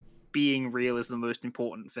 being real is the most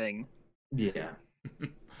important thing. Yeah.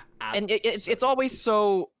 And it's always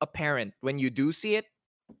so apparent when you do see it.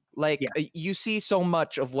 Like, you see so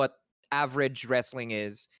much of what average wrestling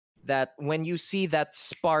is, that when you see that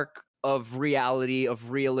spark of reality,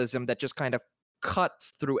 of realism that just kind of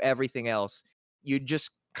cuts through everything else, you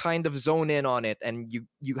just kind of zone in on it, and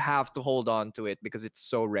you have to hold on to it because it's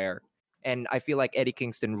so rare. And I feel like Eddie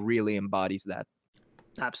Kingston really embodies that.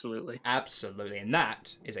 Absolutely. And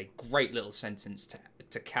that is a great little sentence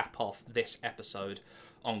to cap off this episode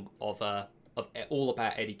of all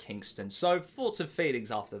about Eddie Kingston. So, thoughts and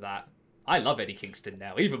feelings after that? I love Eddie Kingston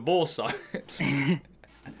now, even more so.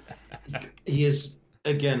 He is,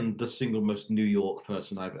 again, the single most New York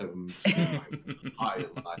person I've ever seen in my entire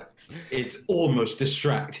life. It's almost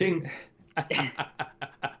distracting.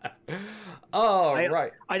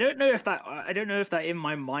 Right. I don't know if that in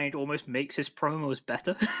my mind almost makes his promos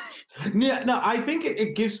better. Yeah, no, I think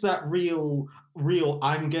it gives that real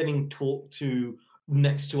I'm getting talked to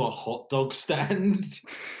next to a hot dog stand.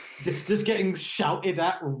 Just getting shouted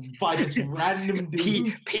at by this random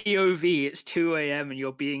dude. POV, it's 2 a.m. and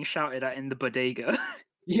you're being shouted at in the bodega.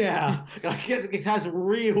 Yeah, like it has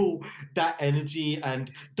that energy,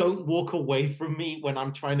 and don't walk away from me when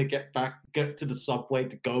I'm trying to get to the subway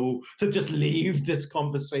to just leave this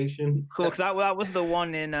conversation. Cool, because that was the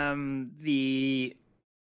one in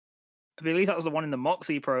I believe that was the one in the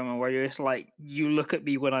Moxley promo where you're just like, you look at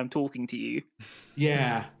me when I'm talking to you.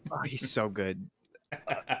 Yeah. Oh, he's so good.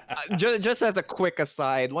 Just as a quick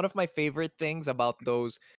aside, one of my favorite things about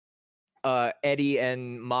those Eddie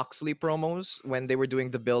and Moxley promos when they were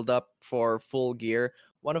doing the build-up for Full Gear,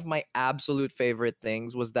 one of my absolute favorite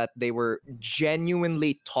things was that they were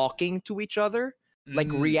genuinely talking to each other,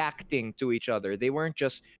 like reacting to each other. They weren't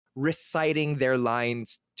just reciting their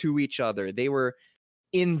lines to each other. They were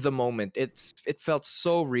in the moment. It felt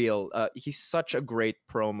so real. He's such a great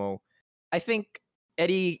promo. I think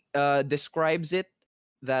Eddie describes it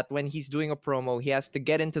that when he's doing a promo, he has to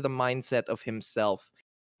get into the mindset of himself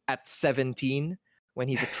at 17, when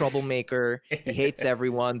he's a troublemaker. He hates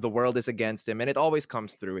everyone. The world is against him, and it always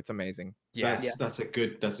comes through. It's amazing. Yeah. That's a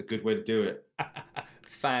good way to do it.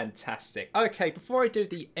 Fantastic. Okay, before I do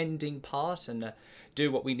the ending part and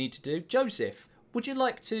do what we need to do, Joseph, would you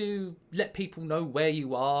like to let people know where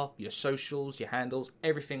you are, your socials, your handles,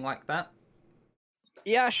 everything like that?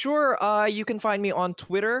 Yeah, sure. You can find me on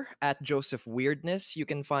Twitter at Joseph Weirdness. You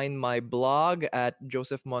can find my blog at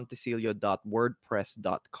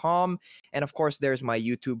josephmontecillo.wordpress.com. And of course, there's my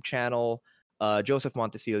YouTube channel, Joseph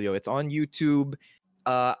Montecillo. It's on YouTube.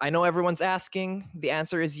 I know everyone's asking. The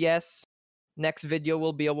answer is yes. Next video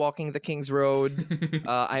will be a Walking the King's Road.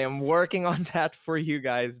 I am working on that for you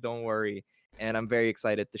guys. Don't worry. And I'm very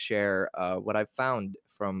excited to share what I've found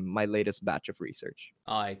from my latest batch of research.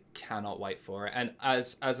 I cannot wait for it. And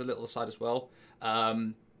as a little aside as well,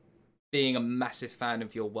 being a massive fan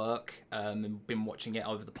of your work and been watching it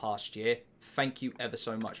over the past year, thank you ever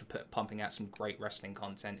so much for pumping out some great wrestling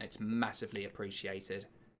content. It's massively appreciated.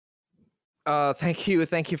 Thank you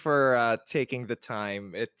for taking the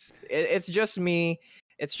time. It's just me.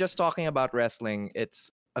 It's just talking about wrestling.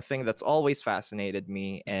 It's a thing that's always fascinated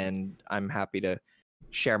me, and I'm happy to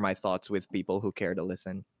share my thoughts with people who care to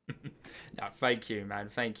listen. No, thank you, man.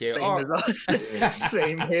 Thank you. Same as us.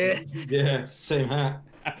 Same here. Yeah, same hat.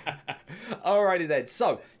 Alrighty then.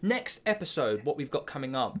 So next episode, what we've got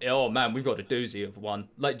coming up? Oh man, we've got a doozy of one.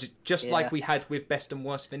 Like just like we had with best and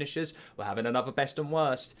worst finishers, we're having another best and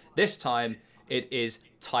worst. This time it is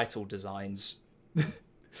title designs.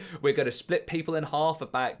 We're going to split people in half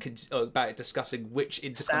about discussing which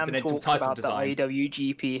intercontinental title design. The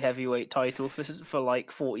IWGP heavyweight title for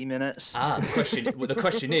like 40 minutes. The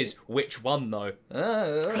question is which one though?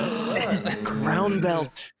 Crown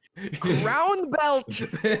belt. Crown belt.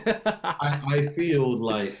 I feel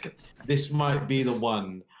like this might be the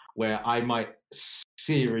one where I might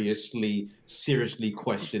seriously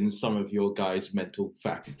question some of your guys' mental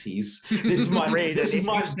faculties. This might.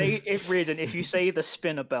 If you say the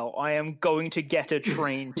spinner belt, I am going to get a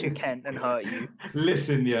train to Kent and hurt you.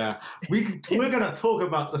 Listen, we're gonna talk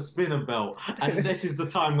about the spinner belt, and this is the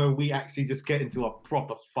time where we actually just get into a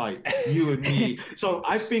proper fight, you and me. So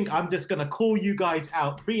I think I'm just gonna call you guys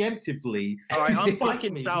out preemptively. All right, I'm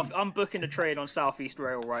booking a train on Southeast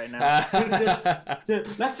Rail right now.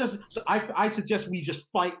 I suggest we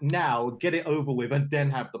just fight now, get it over with, and then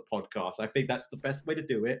have the podcast. I think that's the best way to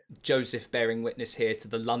do it. Joseph bearing witness here to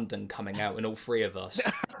the London coming out in all three of us.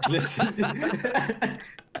 Listen.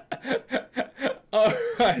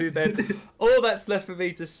 Alrighty then. All that's left for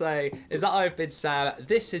me to say is that I've been Sam.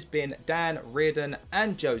 This has been Dan, Riordan,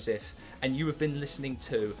 and Joseph, and you have been listening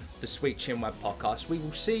to the Sweet Chinwag podcast. We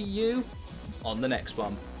will see you on the next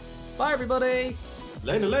one. Bye, everybody.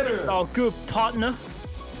 Later. It's all good, partner.